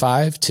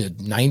 85 to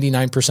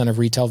 99% of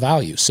retail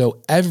value.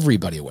 So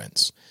everybody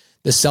wins.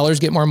 The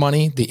sellers get more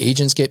money, the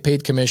agents get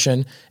paid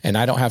commission, and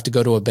I don't have to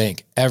go to a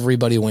bank.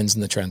 Everybody wins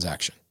in the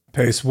transaction.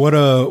 Pace, what a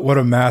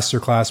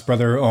masterclass,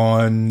 brother,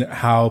 on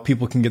how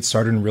people can get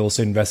started in real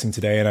estate investing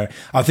today. And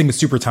I think it's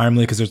super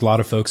timely because there's a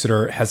lot of folks that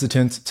are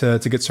hesitant to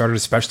get started,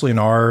 especially in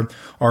our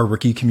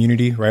rookie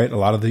community, right? A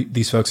lot of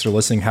these folks that are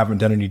listening haven't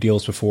done any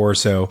deals before.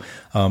 So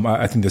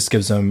I think this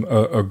gives them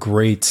a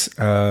great,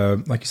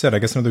 like you said, I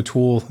guess another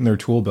tool in their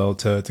tool belt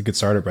to get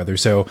started, brother.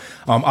 So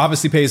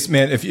obviously, Pace,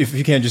 man, if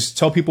you can just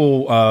tell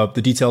people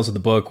the details of the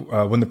book,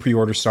 when the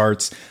pre-order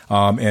starts,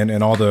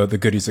 and all the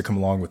goodies that come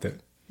along with it.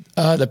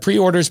 The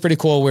pre-order is pretty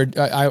cool.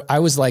 I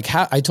was like,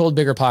 I told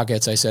Bigger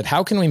Pockets, I said,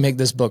 how can we make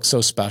this book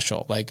so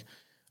special? Like,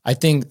 I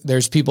think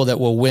there's people that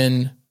will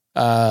win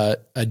a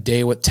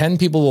day with 10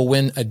 people will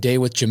win a day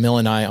with Jamil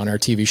and I on our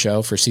TV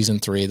show for season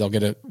 3.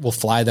 We'll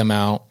fly them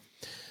out.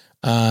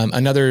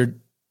 Another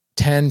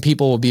 10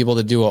 people will be able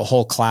to do a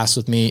whole class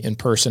with me in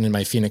person in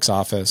my Phoenix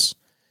office.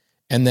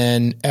 And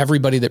then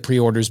everybody that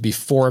pre-orders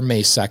before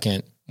May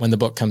 2nd, when the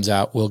book comes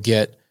out, will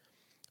get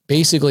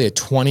basically a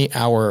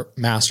 20-hour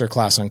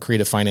masterclass on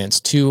creative finance,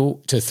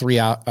 2 to 3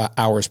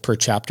 hours per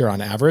chapter on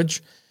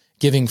average,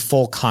 giving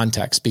full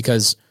context.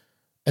 Because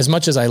as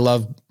much as I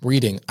love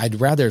reading, I'd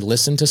rather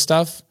listen to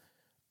stuff.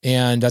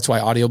 And that's why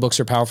audiobooks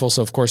are powerful.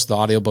 So of course the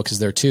audiobook is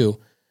there too.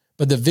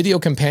 But the video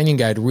companion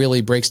guide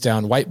really breaks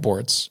down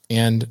whiteboards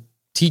and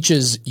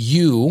teaches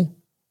you,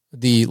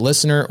 the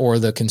listener or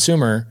the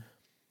consumer,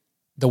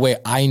 the way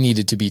I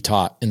needed to be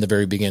taught in the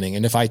very beginning.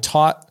 And if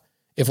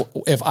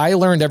I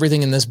learned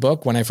everything in this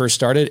book when I first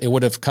started, it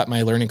would have cut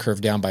my learning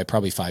curve down by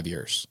probably 5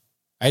 years.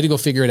 I had to go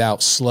figure it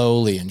out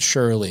slowly and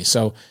surely.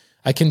 So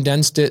I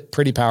condensed it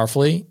pretty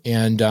powerfully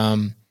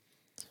and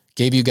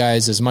gave you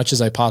guys as much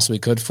as I possibly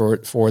could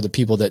for the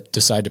people that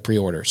decide to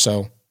pre-order.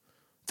 So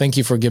thank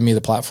you for giving me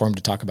the platform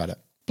to talk about it.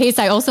 Pace,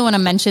 I also want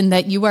to mention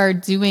that you are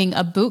doing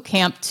a boot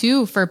camp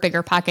too for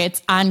Bigger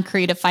Pockets on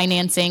creative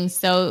financing.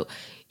 So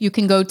you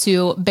can go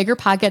to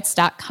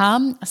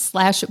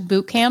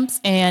biggerpockets.com/bootcamps,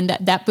 and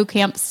that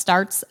bootcamp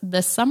starts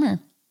this summer.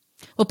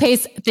 Well,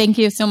 Pace, thank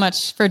you so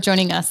much for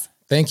joining us.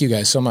 Thank you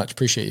guys so much.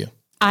 Appreciate you.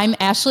 I'm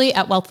Ashley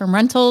at Wealth from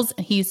Rentals.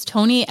 He's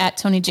Tony at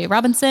Tony J.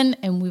 Robinson,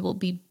 and we will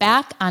be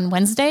back on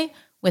Wednesday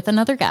with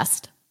another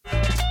guest.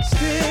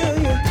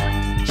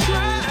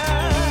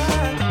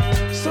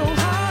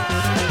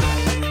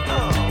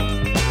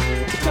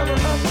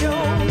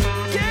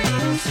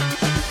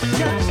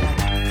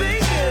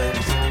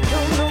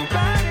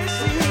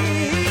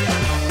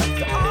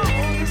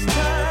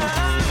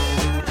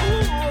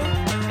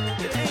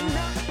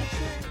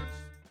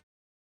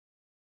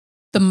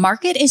 The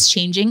market is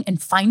changing and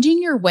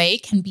finding your way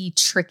can be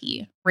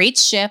tricky.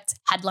 Rates shift,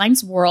 headlines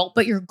swirl,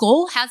 but your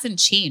goal hasn't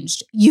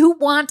changed. You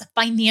want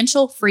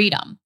financial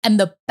freedom. And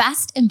the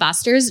best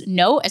investors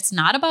know it's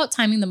not about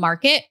timing the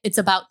market, it's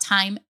about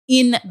time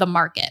in the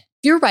market.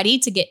 If you're ready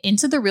to get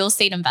into the real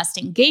estate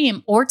investing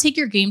game or take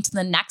your game to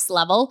the next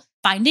level,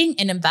 finding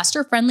an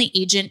investor-friendly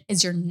agent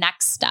is your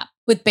next step.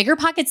 With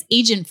BiggerPockets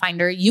Agent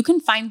Finder, you can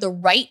find the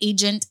right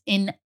agent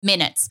in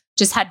minutes.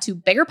 Just head to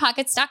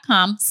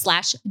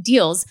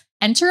biggerpockets.com/deals.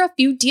 Enter a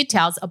few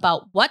details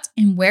about what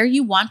and where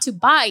you want to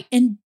buy,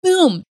 and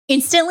boom,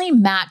 instantly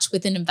match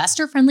with an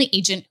investor-friendly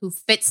agent who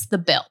fits the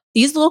bill.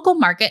 These local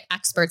market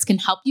experts can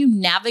help you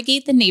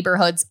navigate the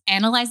neighborhoods,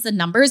 analyze the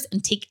numbers,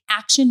 and take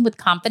action with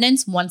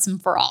confidence once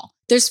and for all.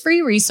 There's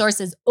free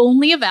resources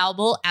only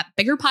available at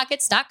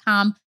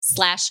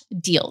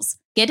biggerpockets.com/deals.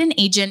 Get an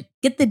agent,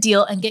 get the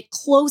deal, and get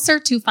closer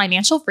to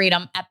financial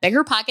freedom at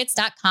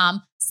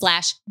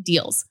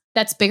biggerpockets.com/deals.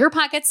 That's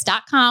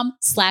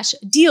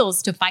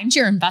biggerpockets.com/deals to find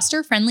your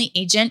investor-friendly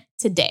agent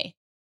today.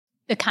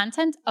 The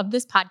content of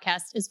this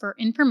podcast is for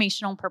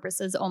informational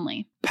purposes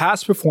only.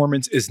 Past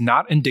performance is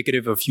not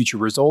indicative of future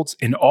results,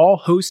 and all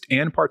host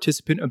and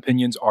participant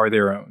opinions are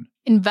their own.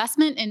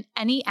 Investment in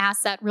any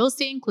asset, real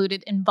estate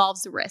included,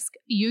 involves risk.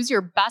 Use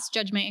your best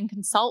judgment and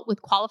consult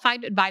with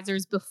qualified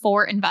advisors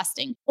before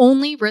investing.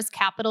 Only risk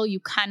capital you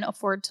can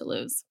afford to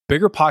lose.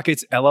 Bigger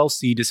Pockets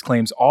LLC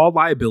disclaims all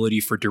liability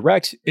for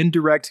direct,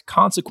 indirect,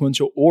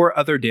 consequential, or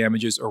other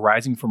damages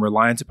arising from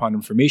reliance upon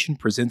information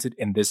presented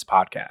in this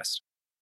podcast.